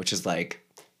 Which is like,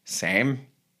 same?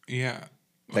 Yeah.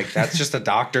 Like, that's just a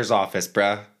doctor's office,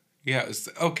 bruh. Yeah.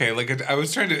 Okay. Like, I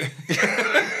was trying to...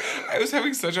 I was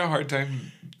having such a hard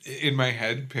time in my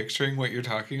head picturing what you're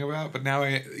talking about, but now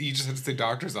you just have to say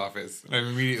doctor's office. And I'm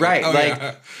immediately Right.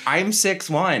 yeah. I'm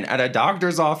 6'1" at a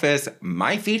doctor's office.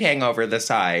 My feet hang over the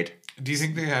side. Do you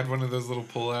think they had one of those little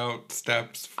pull-out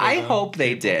steps? I hope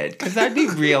they did, because that'd be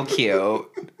real cute.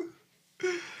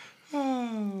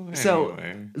 So,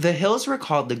 the Hills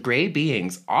recalled the gray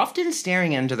beings often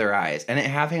staring into their eyes and it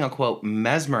having a, quote,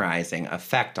 mesmerizing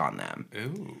effect on them.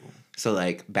 Ooh. So,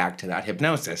 like, back to that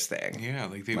hypnosis thing. Yeah,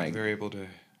 like they're able to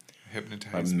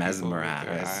hypnotize mesmerize,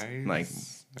 people with their eyes, like,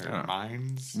 their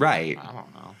minds. Right. I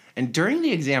don't know. And during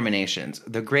the examinations,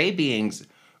 the gray beings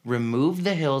removed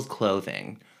the Hills'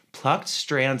 clothing, plucked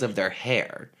strands of their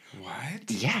hair. What?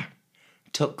 Yeah.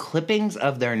 Took clippings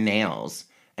of their nails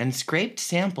and scraped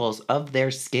samples of their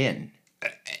skin.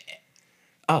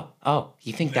 Oh,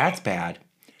 you think that's bad?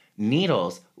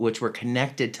 Needles, which were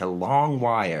connected to long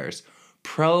wires,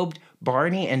 probed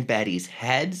Barney and Betty's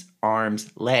heads,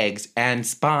 arms, legs, and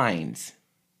spines.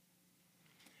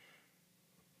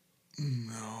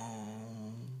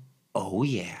 No. Oh,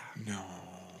 yeah. No.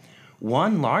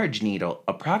 One large needle,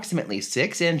 approximately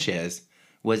 6 inches,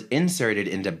 was inserted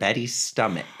into Betty's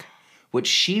stomach, which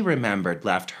she remembered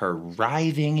left her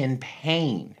writhing in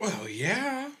pain. Well,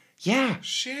 yeah. Yeah.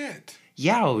 Shit.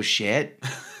 Yeah, oh shit.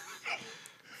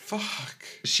 Fuck.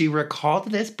 She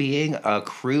recalled this being a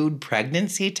crude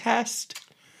pregnancy test,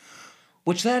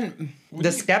 which then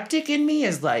the skeptic in me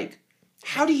is like,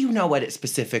 how do you know what it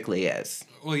specifically is?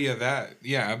 Well, yeah,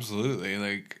 absolutely.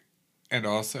 Like, and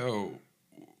also,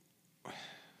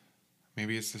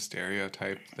 maybe it's the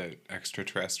stereotype that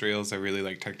extraterrestrials are really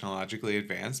like technologically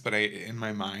advanced, but in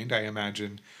my mind, I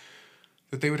imagine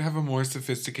that they would have a more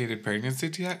sophisticated pregnancy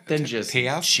Than just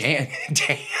test.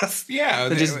 test. Yeah,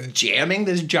 Than just jamming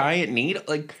this giant needle.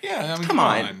 Like, yeah. I mean, come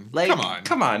on. Like,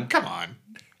 come on.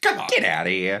 Get out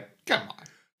of here. Come on.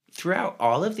 Throughout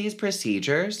all of these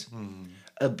procedures,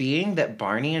 a being that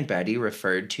Barney and Betty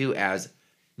referred to as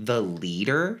the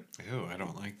leader. Ew, I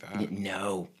don't like that.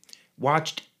 No.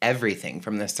 Watched everything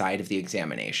from the side of the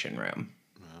examination room.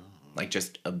 Like,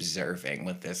 just observing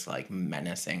with this, like,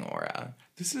 menacing aura.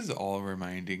 This is all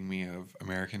reminding me of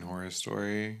American Horror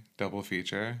Story double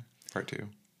feature, part 2.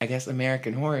 I guess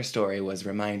American Horror Story was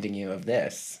reminding you of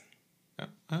this.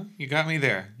 You got me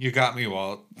there. You got me,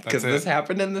 Walt. Because this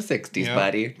happened in the 60s, Yep.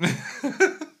 buddy.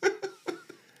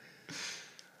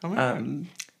 Oh my God.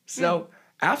 So,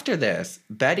 after this,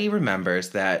 Betty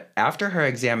remembers that after her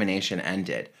examination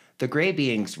ended, the gray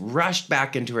beings rushed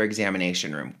back into her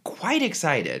examination room, quite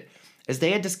excited, as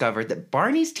they had discovered that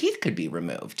Barney's teeth could be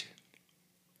removed.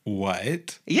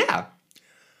 What? Yeah.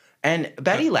 And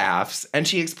Betty laughs, and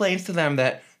she explains to them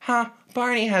that,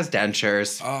 Barney has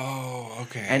dentures. Oh,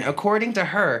 okay. And according to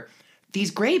her, these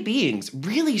gray beings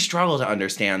really struggle to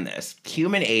understand this.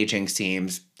 Human aging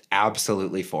seems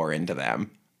absolutely foreign to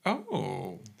them.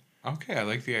 Oh, okay. I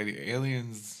like the idea.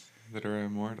 Aliens that are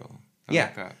immortal. I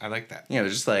like that. Yeah, they're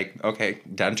just like, okay,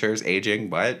 dentures, aging,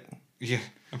 what? Yeah.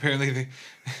 Apparently they...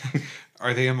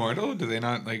 Are they immortal? Do they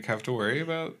not like have to worry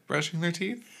about brushing their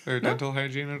teeth or dental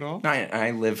hygiene at all?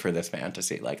 I live for this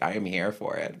fantasy. Like, I am here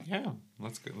for it. Yeah.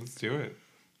 Let's go. Let's do it.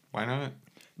 Why not?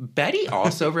 Betty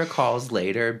also recalls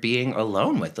later being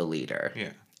alone with the leader.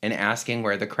 Yeah. And asking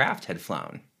where the craft had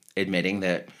flown, admitting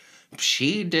that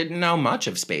she didn't know much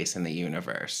of space in the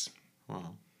universe.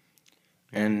 Wow.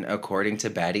 And according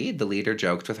to Betty, the leader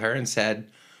joked with her and said,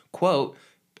 quote,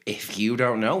 "If you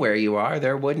don't know where you are,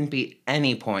 there wouldn't be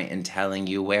any point in telling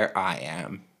you where I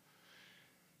am."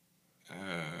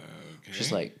 Okay.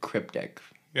 Just like cryptic.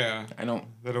 Yeah.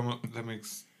 That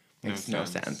makes no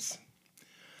sense.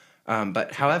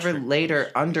 But however,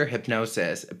 later under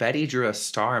hypnosis, Betty drew a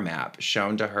star map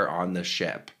shown to her on the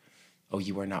ship. Oh,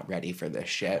 you were not ready for this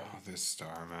shit. Oh, this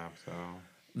star map, though.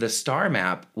 The star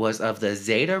map was of the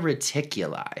Zeta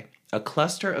Reticuli, a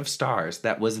cluster of stars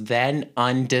that was then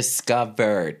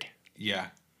undiscovered. Yeah.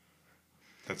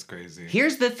 That's crazy.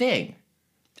 Here's the thing.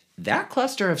 That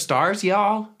cluster of stars,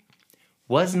 y'all,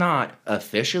 was not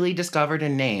officially discovered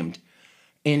and named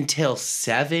until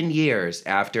 7 years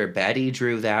after Betty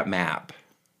drew that map.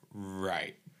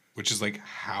 Right. Which is like,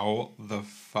 how the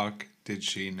fuck did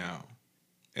she know?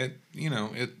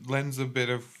 It lends a bit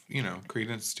of,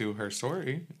 credence to her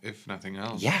story, if nothing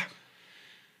else. Yeah.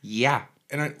 Yeah.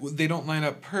 And they don't line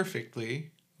up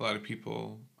perfectly. A lot of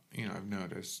people, I've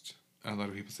noticed, a lot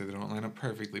of people say they don't line up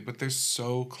perfectly, but they're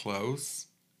so close,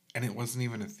 and it wasn't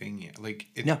even a thing yet. Like,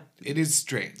 it is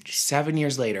strange. 7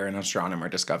 years later, an astronomer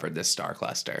discovered this star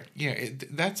cluster. Yeah,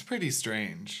 that's pretty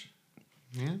strange.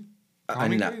 Yeah? Call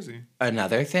me crazy.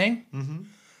 Another thing,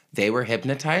 they were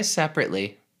hypnotized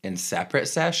separately in separate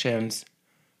sessions,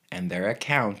 and their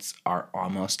accounts are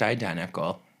almost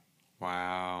identical.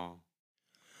 Wow.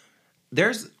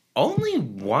 There's only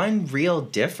one real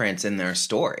difference in their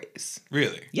stories.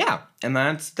 Really? Yeah, and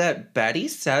that's that Betty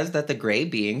says that the gray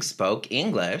beings spoke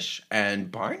English,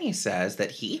 and Barney says that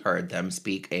he heard them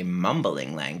speak a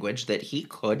mumbling language that he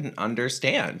couldn't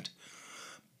understand.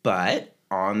 But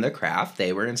on the craft,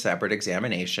 they were in separate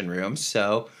examination rooms,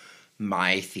 so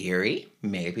my theory,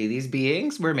 maybe these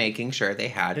beings were making sure they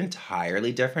had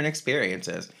entirely different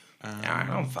experiences. I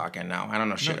don't fucking know. I don't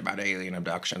know shit about alien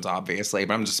abductions, obviously,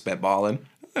 but I'm just spitballing.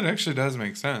 That actually does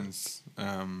make sense.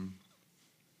 No,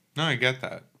 I get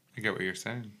that. I get what you're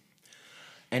saying.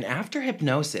 And after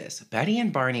hypnosis, Betty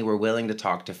and Barney were willing to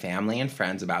talk to family and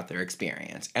friends about their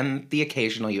experience and the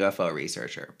occasional UFO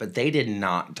researcher, but they did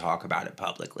not talk about it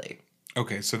publicly.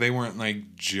 Okay, so they weren't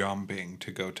like jumping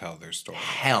to go tell their story.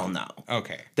 Hell no.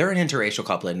 Okay. They're an interracial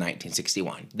couple in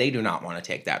 1961. They do not want to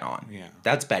take that on. Yeah.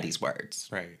 That's Betty's words.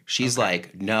 Right. She's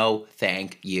like, "No,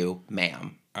 thank you,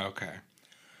 ma'am." Okay.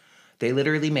 They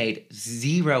literally made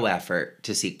zero effort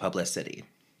to seek publicity.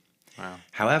 Wow.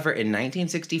 However, in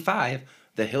 1965,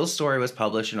 the Hills story was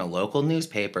published in a local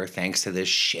newspaper thanks to this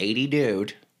shady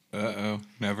dude. Uh-oh.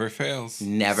 Never fails.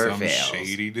 Never Some fails.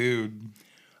 shady dude.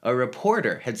 A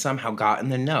reporter had somehow gotten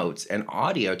the notes and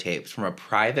audio tapes from a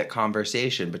private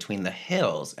conversation between the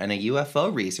Hills and a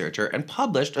UFO researcher and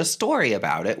published a story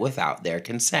about it without their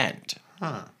consent.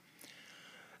 Huh.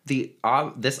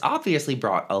 This obviously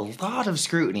brought a lot of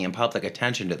scrutiny and public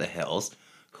attention to the Hills,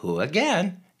 who,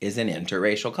 again, is an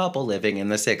interracial couple living in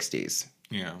the 60s.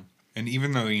 Yeah. And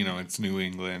even though, it's New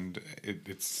England,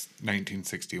 it's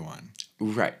 1961.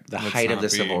 Right. The Let's height of not the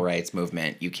be- civil rights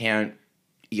movement. You can't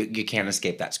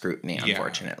escape that scrutiny,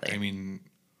 unfortunately. Yeah, I mean,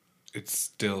 it's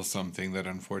still something that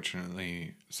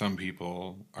unfortunately some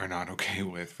people are not okay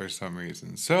with for some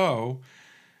reason. So,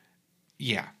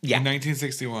 yeah. Yeah. In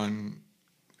 1961,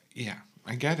 yeah,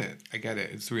 I get it.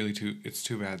 It's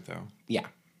too bad though. Yeah.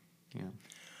 Yeah.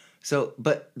 So,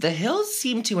 but the Hills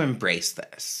seem to embrace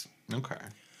this. Okay.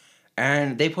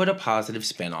 And they put a positive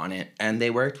spin on it, and they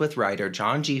worked with writer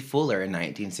John G. Fuller in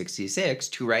 1966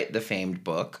 to write the famed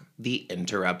book, The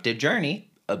Interrupted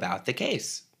Journey, about the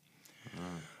case.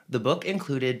 The book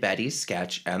included Betty's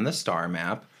sketch and the star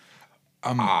map.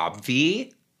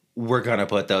 Obvi, we're going to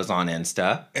put those on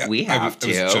Insta. We have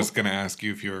to. I was just going to ask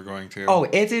you if you were going to. Oh,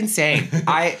 it's insane.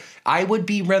 I would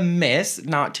be remiss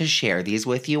not to share these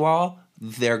with you all.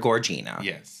 They're Gorgina.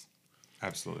 Yes,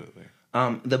 absolutely.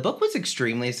 The book was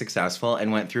extremely successful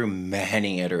and went through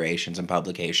many iterations and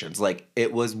publications. Like,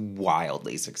 it was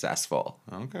wildly successful.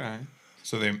 Okay.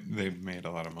 So they've made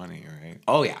a lot of money, right?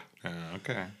 Oh, yeah.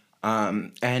 Okay.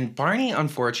 And Barney,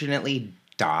 unfortunately,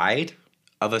 died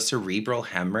of a cerebral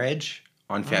hemorrhage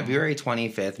on February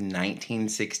 25th,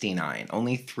 1969,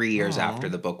 only 3 years after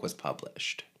the book was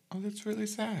published. Oh, that's really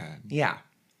sad. Yeah.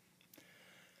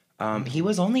 He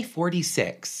was only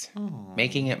 46,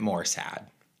 making it more sad.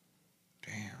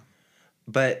 Damn.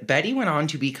 But Betty went on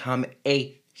to become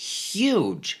a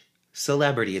huge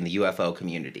celebrity in the UFO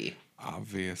community.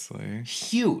 Obviously.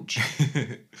 Huge.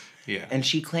 Yeah. And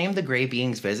she claimed the gray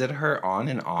beings visited her on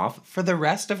and off for the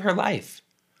rest of her life.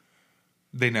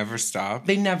 They never stopped.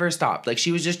 They never stopped. Like,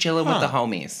 she was just chilling with the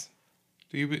homies.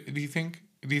 Do you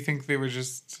think they were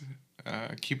just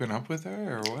keeping up with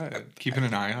her or what? Keeping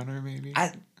an eye on her, maybe?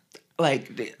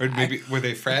 Or maybe were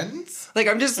they friends? Like,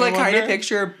 I'm just like kind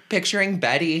of picturing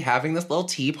Betty having this little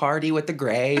tea party with the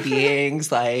gray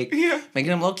beings, like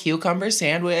making a little cucumber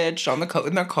sandwich on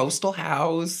in their coastal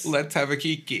house. Let's have a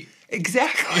kiki.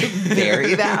 Exactly,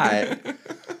 very that.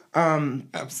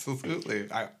 Absolutely.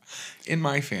 In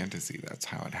my fantasy, that's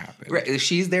how it happened. Right,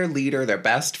 she's their leader, their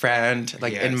best friend.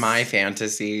 Like in my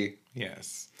fantasy.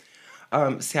 Yes.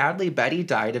 Sadly, Betty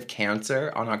died of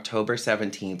cancer on October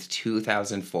 17th,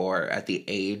 2004, at the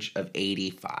age of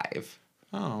 85.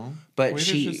 Oh. But way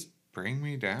she to just bring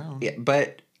me down. Yeah,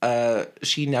 but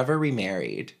she never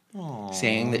remarried, Aww.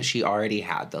 saying that she already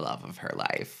had the love of her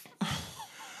life.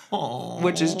 Aww.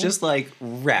 Which is just like,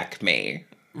 wreck me.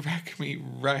 Wreck me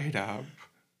right up.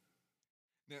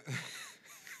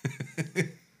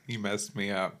 You messed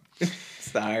me up.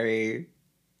 Sorry.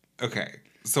 Okay.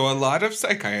 So a lot of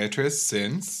psychiatrists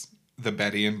since the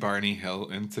Betty and Barney Hill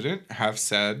incident have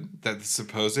said that the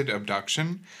supposed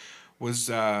abduction was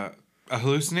a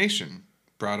hallucination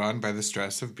brought on by the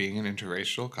stress of being in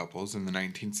interracial couples in the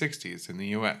 1960s in the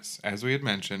U.S. As we had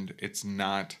mentioned, it's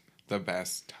not the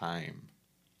best time.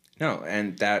 No,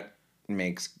 and that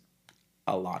makes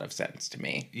a lot of sense to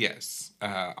me. Yes.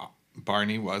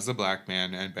 Barney was a black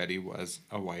man and Betty was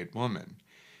a white woman.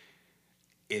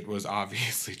 It was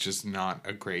obviously just not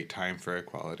a great time for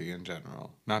equality in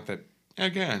general. Not that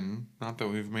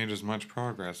we've made as much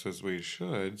progress as we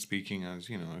should, speaking as,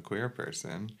 a queer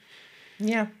person.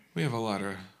 Yeah. We have a lot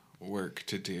of work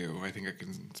to do. I think I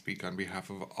can speak on behalf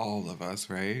of all of us,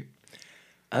 right?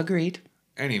 Agreed.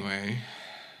 Anyway,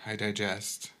 I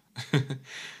digest.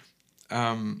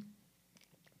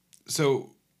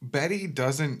 So Betty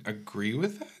doesn't agree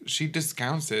with that. She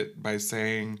discounts it by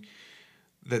saying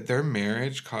that their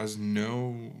marriage caused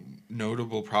no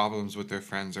notable problems with their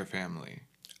friends or family.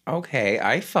 Okay,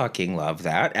 I fucking love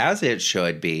that, as it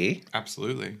should be.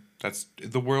 Absolutely. That's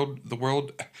the world,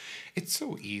 it's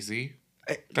so easy.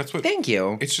 That's what. Thank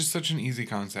you. It's just such an easy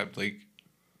concept, like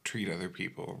treat other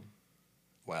people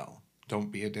well.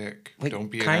 Don't be a dick. Like,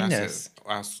 don't be kindness.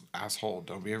 an asshole.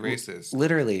 Don't be a racist.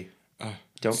 Literally.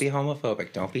 Don't be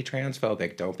homophobic. Don't be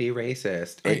transphobic. Don't be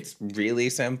racist. Right. It's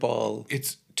really simple.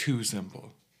 It's too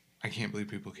simple. I can't believe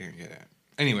people can't get it.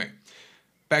 Anyway,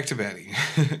 back to Betty.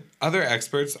 Other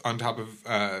experts, on top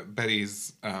of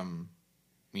Betty's,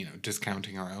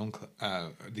 discounting her own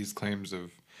these claims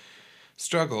of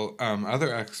struggle.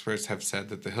 Other experts have said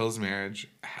that the Hills marriage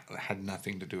had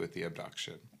nothing to do with the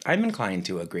abduction. I'm inclined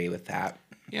to agree with that.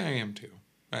 Yeah, I am too.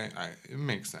 It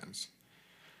makes sense.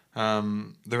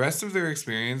 The rest of their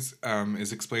experience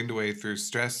is explained away through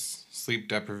stress, sleep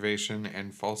deprivation,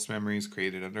 and false memories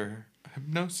created under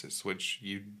hypnosis, which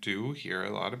you do hear a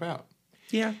lot about.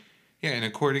 Yeah. Yeah, and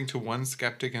according to one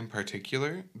skeptic in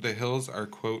particular, the Hills are,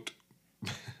 quote,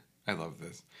 I love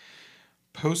this,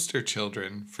 poster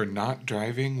children for not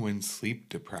driving when sleep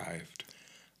deprived.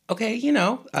 Okay,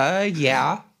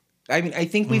 yeah. I mean, I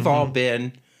think we've all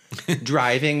been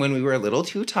driving when we were a little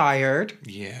too tired.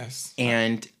 Yes.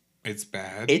 And it's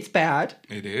bad. It's bad.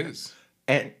 It is.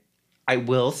 And I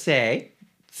will say,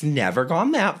 it's never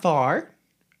gone that far.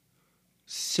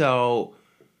 So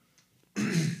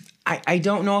I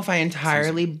don't know if I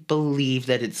entirely believe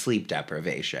that it's sleep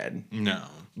deprivation. No.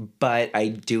 But I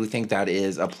do think that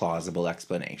is a plausible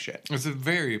explanation. It's a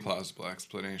very plausible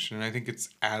explanation, and I think it's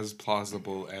as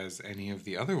plausible as any of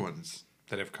the other ones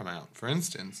that have come out. For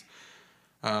instance,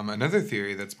 another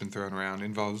theory that's been thrown around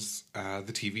involves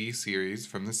the TV series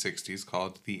from the 60s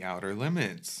called The Outer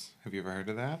Limits. Have you ever heard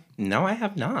of that? No, I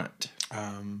have not.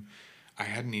 I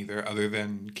hadn't either, other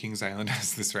than Kings Island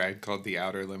has this ride called The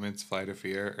Outer Limits Flight of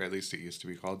Fear, or at least it used to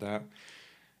be called that.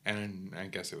 And I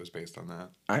guess it was based on that.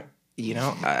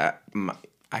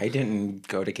 I didn't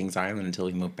go to Kings Island until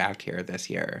we moved back here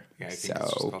this year. Yeah, I think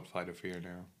it's just called Flight of Fear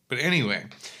now. But anyway,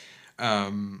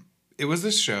 it was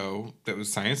a show that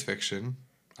was science fiction,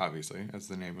 obviously, as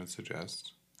the name would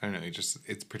suggest. I don't know,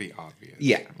 it's pretty obvious.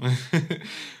 Yeah.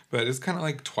 But it's kind of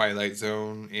like Twilight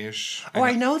Zone-ish. Oh,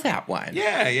 I know that one.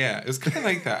 Yeah. It was kind of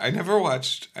like that. I never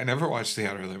watched The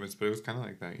Outer Limits, but it was kind of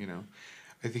like that,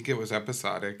 I think it was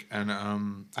episodic, and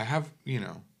I have,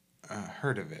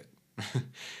 heard of it.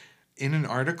 In an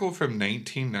article from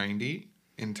 1990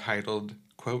 entitled,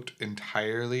 quote,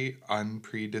 Entirely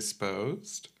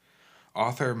Unpredisposed,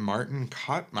 author Martin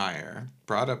Kottmeyer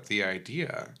brought up the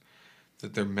idea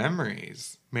that their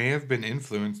memories may have been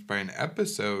influenced by an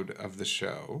episode of the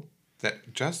show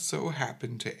that just so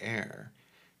happened to air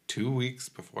 2 weeks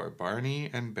before Barney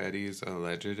and Betty's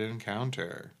alleged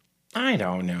encounter. I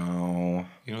don't know.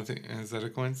 You don't think, is that a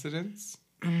coincidence?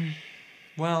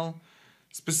 Well,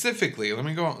 specifically, let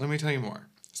me tell you more.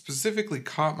 Specifically,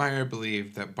 Kottmeyer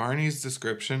believed that Barney's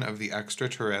description of the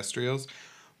extraterrestrials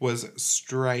was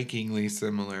strikingly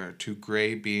similar to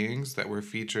gray beings that were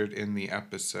featured in the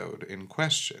episode in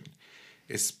question,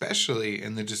 especially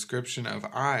in the description of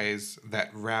eyes that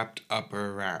wrapped up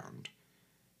or around.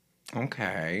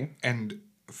 Okay. And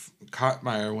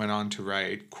Kottmeyer went on to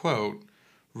write, quote,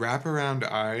 wraparound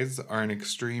eyes are an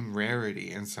extreme rarity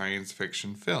in science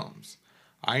fiction films.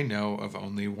 I know of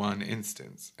only one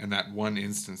instance, and that one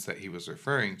instance that he was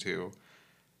referring to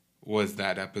was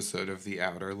that episode of The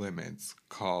Outer Limits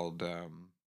called,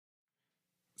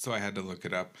 so I had to look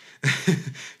it up.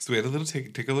 So we had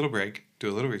to take a little break, do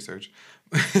a little research.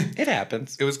 It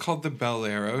happens. It was called The Bel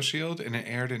Arrow Shield, and it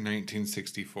aired in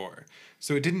 1964.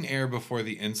 So it didn't air before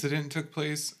the incident took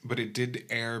place, but it did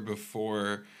air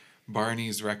before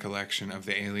Barney's recollection of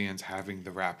the aliens having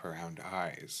the wraparound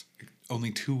eyes.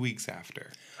 Only 2 weeks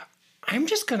after. I'm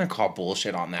just going to call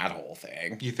bullshit on that whole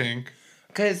thing. You think?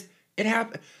 Because it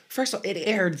happened. First of all, it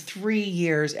aired 3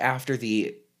 years after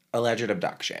the alleged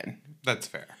abduction. That's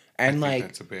fair. And I think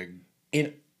that's a big...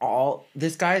 In all...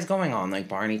 This guy's going on,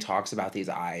 Barney talks about these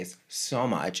eyes so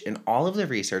much. In all of the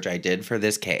research I did for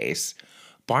this case,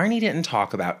 Barney didn't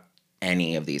talk about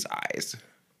any of these eyes.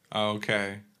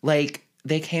 Okay.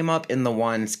 They came up in the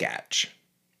one sketch.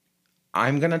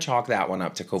 I'm going to chalk that one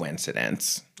up to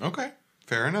coincidence. Okay.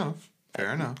 Fair enough.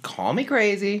 Call me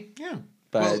crazy. Yeah.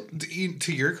 But well,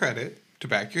 to your credit, to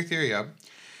back your theory up,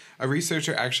 a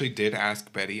researcher actually did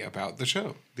ask Betty about the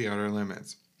show, The Outer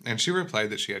Limits. And she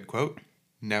replied that she had, quote,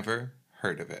 never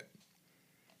heard of it.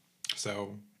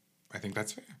 So I think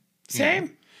that's fair.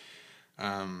 Same.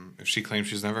 If she claims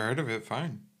she's never heard of it,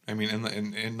 fine. I mean,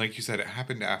 and like you said, it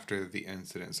happened after the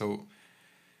incident. So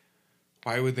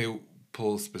why would they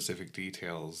pull specific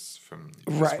details from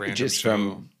this random just show?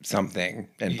 From something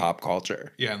in pop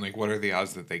culture? Yeah, and what are the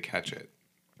odds that they catch it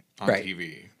on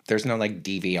TV? There's no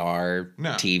DVR,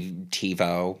 no.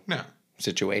 TiVo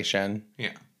situation.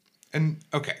 Yeah. And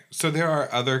okay, so there are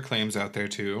other claims out there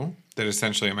too that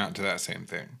essentially amount to that same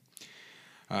thing.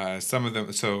 Some of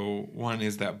them, so one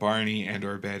is that Barney and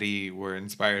or Betty were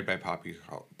inspired by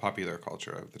popular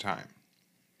culture of the time.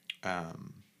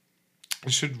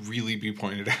 It should really be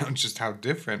pointed out just how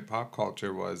different pop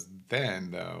culture was then,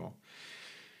 though,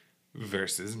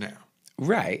 versus now.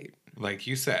 Right. Like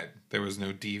you said, there was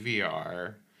no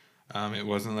DVR. It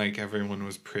wasn't like everyone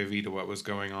was privy to what was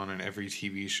going on in every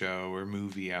TV show or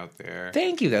movie out there.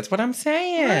 Thank you. That's what I'm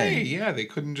saying. Right, yeah, they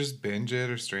couldn't just binge it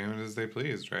or stream it as they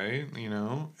pleased, right? You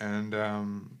know? And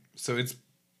so it's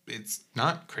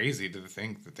not crazy to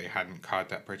think that they hadn't caught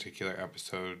that particular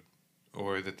episode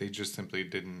or that they just simply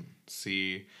didn't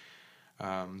see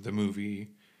the movie.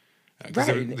 'Cause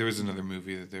Right. there was another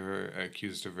movie that they were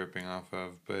accused of ripping off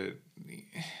of, but maybe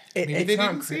It's they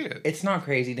not didn't see it. It's not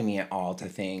crazy to me at all to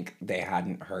think they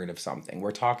hadn't heard of something. We're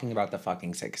talking about the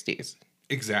fucking 60s.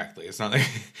 Exactly. It's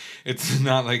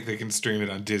not like they can stream it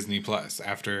on Disney Plus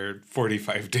after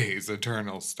 45 days,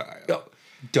 Eternal style. No,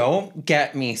 don't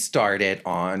get me started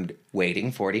on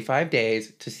waiting 45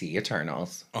 days to see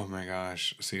Eternals. Oh my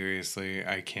gosh, seriously,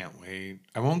 I can't wait.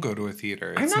 I won't go to a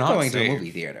theater. I'm It's not going safe. to a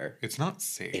movie theater. It's not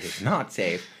safe. It is not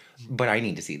safe, but I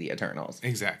need to see the Eternals.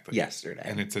 Exactly. Yesterday.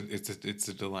 And it's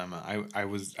a dilemma.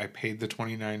 I paid the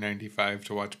 $29.95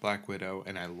 to watch Black Widow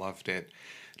and I loved it.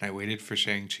 And I waited for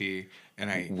Shang-Chi and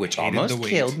I Which hated almost the wait.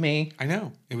 killed me. I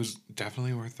know. It was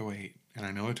definitely worth the wait. And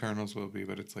I know Eternals will be,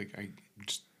 but it's like I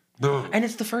just And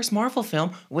it's the first Marvel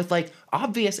film with like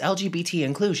obvious LGBT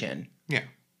inclusion. yeah.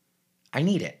 I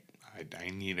need it. I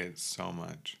need it so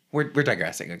much. We're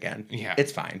digressing again. Yeah.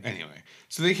 It's fine. Anyway,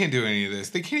 so they can't do any of this.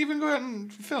 They can't even go out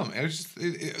and film. It was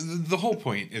just the whole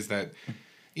point is that,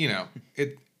 you know,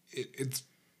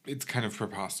 it's kind of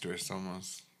preposterous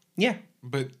almost. Yeah.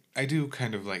 But I do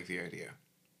kind of like the idea.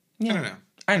 Yeah. I don't know.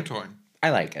 I'm torn. I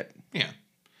like it. Yeah.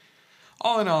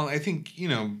 All in all, I think, you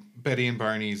know, Betty and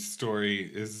Barney's story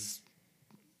is,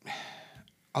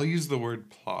 I'll use the word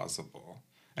plausible.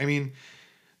 I mean,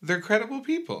 they're credible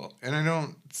people, and I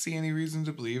don't see any reason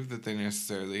to believe that they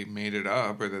necessarily made it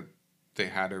up or that they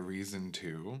had a reason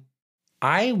to.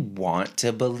 I want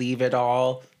to believe it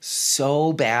all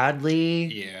so badly.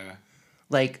 Yeah.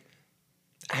 Like,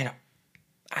 I don't.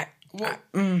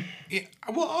 Yeah.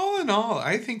 Well, all in all,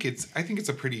 I think it's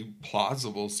a pretty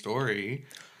plausible story.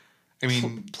 I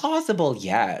mean, Plausible,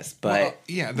 yes, but well,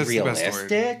 yeah, that's the best word.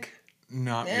 realistic?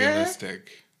 Not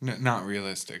realistic. Not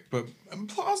realistic, but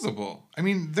plausible. I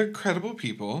mean, they're credible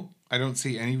people. I don't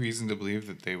see any reason to believe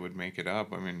that they would make it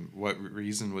up. I mean, what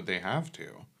reason would they have to?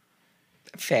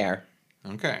 Fair.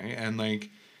 Okay, and like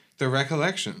their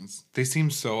recollections, they seem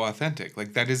so authentic.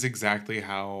 Like that is exactly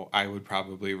how I would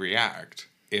probably react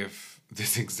if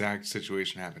this exact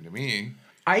situation happened to me.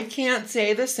 I can't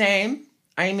say the same.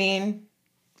 I mean,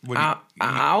 What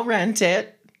I'll rent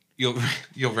it.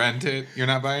 You'll rent it? You're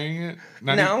not buying it?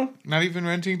 No. Not even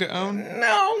renting to own?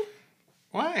 No.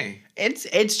 Why?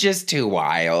 It's just too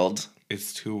wild.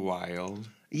 It's too wild.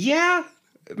 Yeah.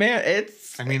 Man,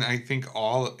 it's I mean, I think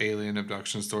all alien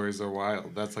abduction stories are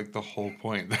wild. That's like the whole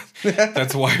point.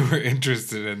 That's why we're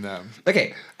interested in them.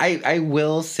 okay. I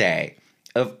will say,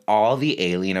 of all the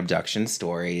alien abduction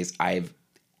stories I've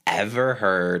ever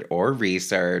heard or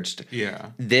researched,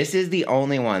 Yeah. this is the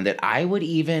only one that I would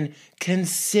even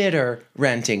consider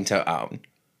renting to own.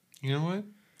 You know what?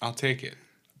 I'll take it.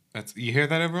 You hear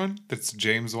that, everyone? That's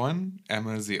James 1,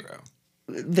 Emma 0.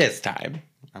 This time.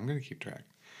 I'm going to keep track.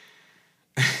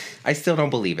 I still don't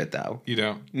believe it, though. You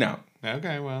don't? No.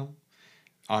 Okay, well,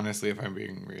 honestly, if I'm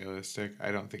being realistic,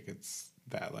 I don't think it's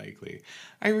that likely.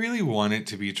 I really want it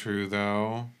to be true,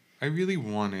 though. I really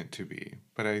want it to be.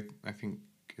 But I think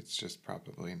it's just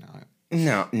probably not.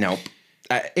 No, nope.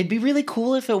 It'd be really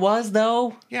cool if it was,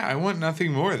 though. Yeah, I want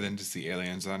nothing more than to see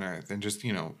aliens on Earth and just,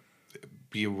 you know,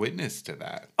 be a witness to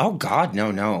that. Oh God,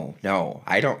 no.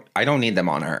 I don't need them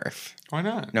on Earth. Why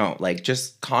not? No, like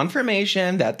just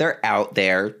confirmation that they're out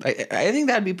there. I think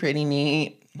that'd be pretty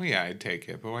neat. Well, yeah, I'd take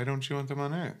it, but why don't you want them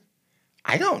on Earth?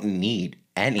 I don't need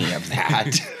any of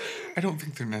that. I don't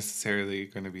think they're necessarily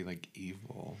going to be like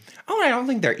evil. Oh, I don't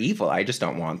think they're evil. I just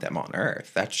don't want them on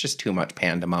Earth. That's just too much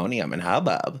pandemonium and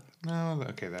hubbub. No,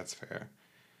 okay, that's fair.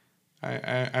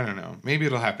 I don't know. Maybe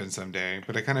it'll happen someday,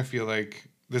 but I kind of feel like,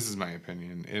 this is my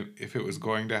opinion, if it was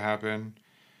going to happen,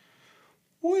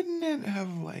 wouldn't it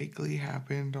have likely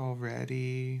happened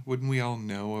already? Wouldn't we all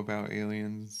know about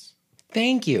aliens?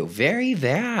 Thank you. Very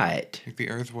that. Like the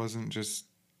Earth wasn't just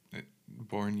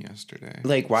born yesterday.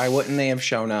 Like, why wouldn't they have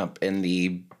shown up in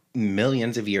the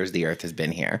millions of years the Earth has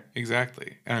been here?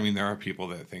 Exactly. And I mean, there are people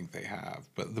that think they have,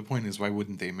 but the point is, why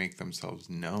wouldn't they make themselves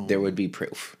known? There would be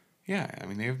proof. Yeah, I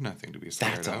mean, they have nothing to be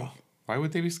scared That's of. all. Why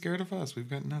would they be scared of us? We've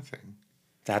got nothing.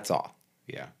 That's all.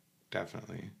 Yeah,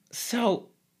 definitely. So,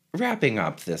 wrapping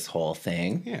up this whole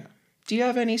thing, Yeah. do you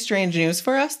have any strange news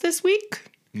for us this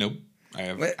week? Nope. I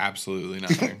have absolutely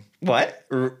nothing. What?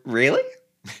 Really?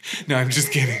 No, I'm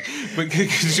just kidding. But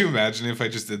could you imagine if I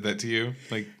just did that to you?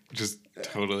 Like, just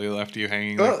totally left you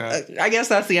hanging like that? I guess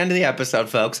that's the end of the episode,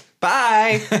 folks.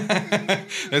 Bye.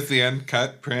 That's the end.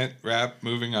 Cut, print, wrap,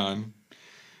 moving on.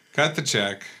 Cut the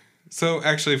check. So,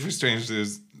 actually, for strange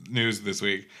news this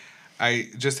week, I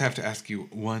just have to ask you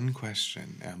one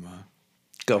question, Emma.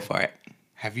 Go for it.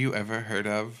 Have you ever heard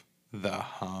of the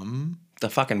hum? The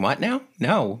fucking what now?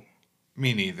 No.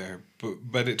 Me neither.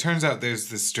 But it turns out there's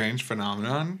this strange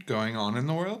phenomenon going on in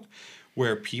the world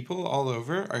where people all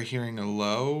over are hearing a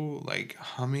low, like,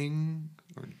 humming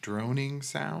or droning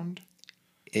sound.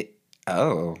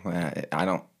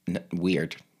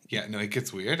 Weird. Yeah, no, it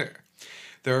gets weirder.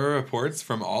 There are reports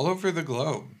from all over the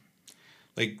globe.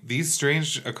 Like, these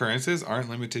strange occurrences aren't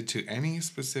limited to any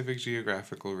specific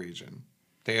geographical region.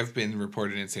 They have been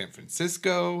reported in San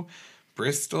Francisco,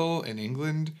 Bristol in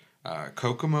England,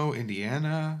 Kokomo,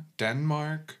 Indiana,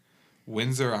 Denmark,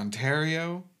 Windsor,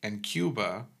 Ontario, and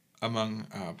Cuba, among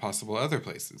possible other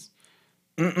places.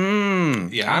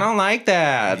 Yeah. I don't like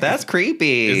that. That's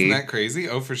creepy. Isn't that crazy?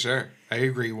 Oh, for sure. I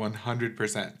agree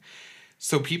 100%.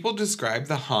 So people describe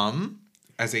the hum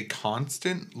as a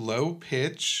constant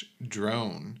low-pitch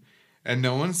drone, and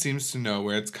no one seems to know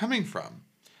where it's coming from.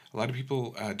 A lot of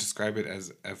people describe it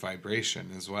as a vibration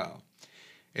as well.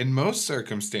 In most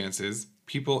circumstances,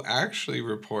 people actually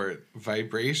report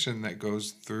vibration that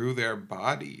goes through their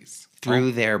bodies.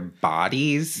 Through their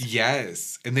bodies?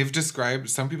 Yes. And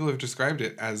some people have described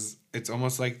it as it's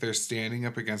almost like they're standing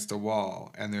up against a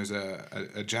wall and there's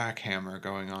a jackhammer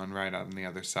going on right on the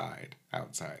other side,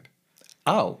 outside.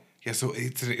 Oh. Yeah, so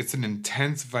it's an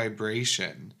intense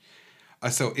vibration.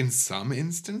 So in some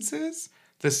instances,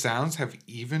 the sounds have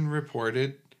been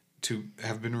reported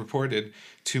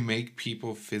to make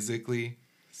people physically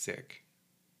sick.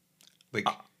 Like,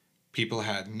 people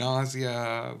had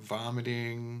nausea,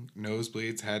 vomiting,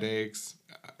 nosebleeds, headaches,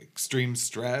 extreme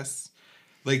stress.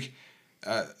 Like,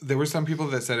 there were some people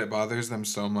that said it bothers them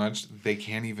so much they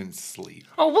can't even sleep.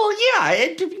 Oh, well, yeah.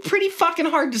 It'd be pretty fucking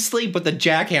hard to sleep with a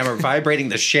jackhammer vibrating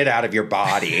the shit out of your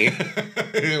body.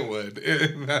 It would.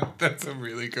 That's a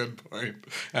really good point,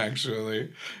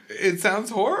 actually. It sounds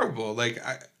horrible. Like,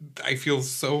 I feel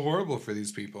so horrible for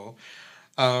these people.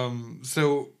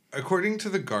 So, according to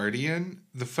The Guardian,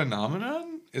 the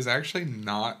phenomenon is actually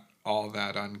not all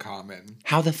that uncommon.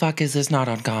 How the fuck is this not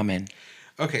uncommon?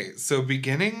 Okay, so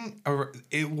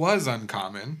it was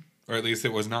uncommon, or at least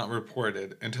it was not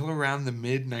reported, until around the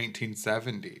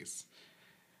mid-1970s.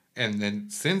 And then,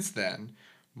 since then,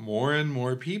 more and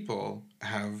more people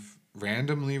have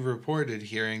randomly reported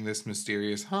hearing this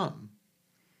mysterious hum.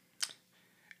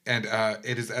 And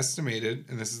it is estimated,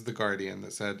 and this is The Guardian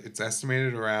that said, it's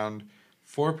estimated around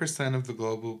 4% of the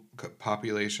global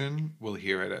population will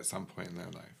hear it at some point in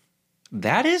their life.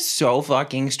 That is so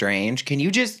fucking strange. Can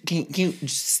you just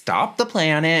stop the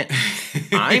planet?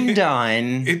 I'm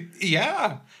done.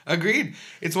 Yeah, agreed.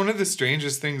 It's one of the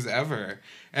strangest things ever.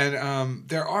 And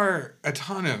there are a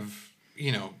ton of,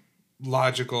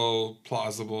 logical,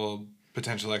 plausible,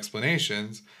 potential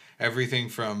explanations. Everything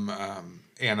from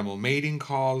animal mating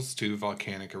calls to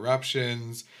volcanic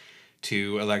eruptions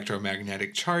to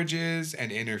electromagnetic charges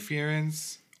and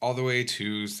interference, all the way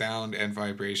to sound and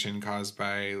vibration caused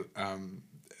by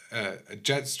a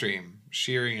jet stream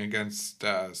shearing against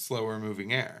slower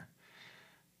moving air.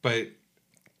 But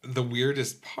the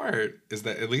weirdest part is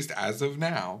that, at least as of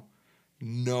now,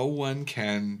 no one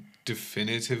can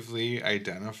definitively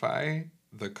identify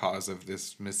the cause of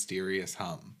this mysterious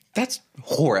hum. That's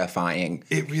horrifying.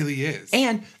 It really is.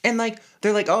 And like,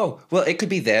 they're like, oh, well, it could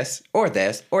be this or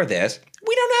this or this.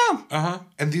 We don't know. Uh-huh.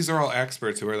 And these are all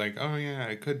experts who are like, oh, yeah,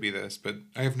 it could be this, but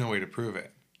I have no way to prove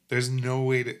it. There's no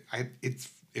way to...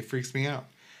 It freaks me out.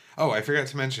 Oh, I forgot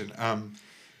to mention,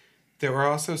 there were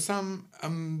also some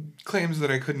claims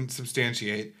that I couldn't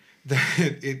substantiate that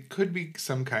it could be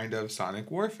some kind of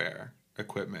sonic warfare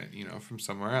equipment, from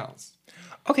somewhere else.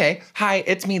 Okay, hi,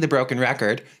 it's me, the broken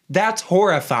record. That's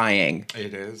horrifying.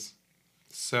 It is.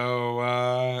 So,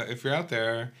 if you're out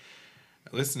there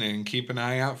listening, keep an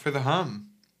eye out for the hum.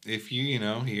 If you,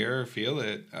 hear or feel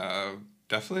it,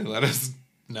 definitely let us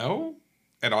know.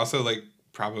 And also,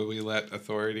 probably let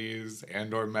authorities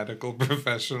and or medical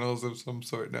professionals of some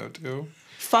sort know, too.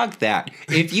 Fuck that.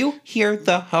 If you hear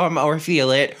the hum or feel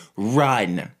it,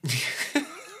 run.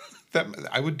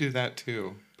 I would do that,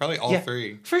 too. Probably all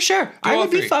three. For sure. I would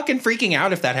be fucking freaking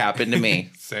out if that happened to me.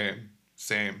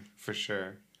 Same, for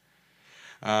sure.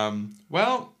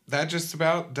 Well, that just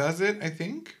about does it, I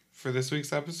think, for this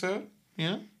week's episode.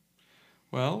 Yeah.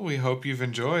 Well, we hope you've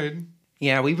enjoyed.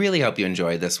 Yeah, we really hope you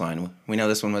enjoyed this one. We know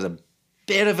this one was a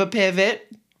bit of a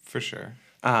pivot. For sure.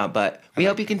 But we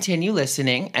hope you continue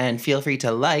listening, and feel free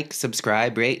to like,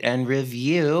 subscribe, rate, and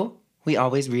review. We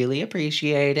always really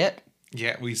appreciate it.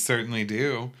 Yeah, we certainly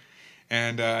do.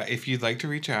 And if you'd like to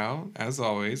reach out, as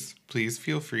always, please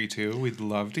feel free to. We'd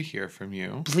love to hear from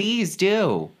you. Please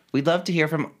do. We'd love to hear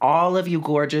from all of you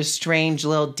gorgeous, strange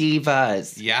little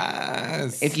divas.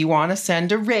 Yes. If you want to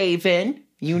send a raven,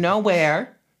 you know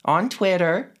where. On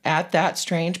Twitter,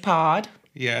 @ThatStrangePod.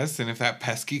 Yes, and if that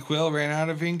pesky quill ran out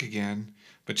of ink again,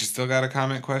 but you still got a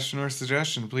comment, question, or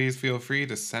suggestion, please feel free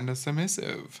to send us a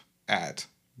missive at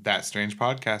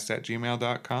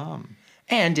thatstrangepodcast@gmail.com.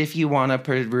 And if you want to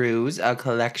peruse a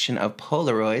collection of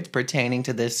Polaroids pertaining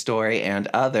to this story and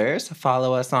others,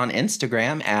 follow us on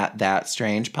Instagram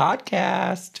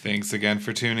 @ThatStrangePodcast. Thanks again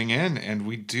for tuning in, and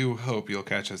we do hope you'll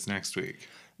catch us next week.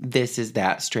 This is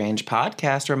That Strange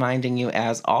Podcast, reminding you,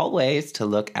 as always, to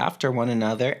look after one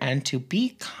another and to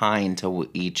be kind to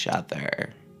each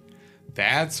other.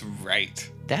 That's right.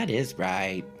 That is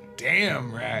right. Damn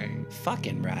right.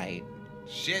 Fucking right.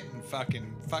 Shit and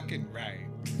fucking right.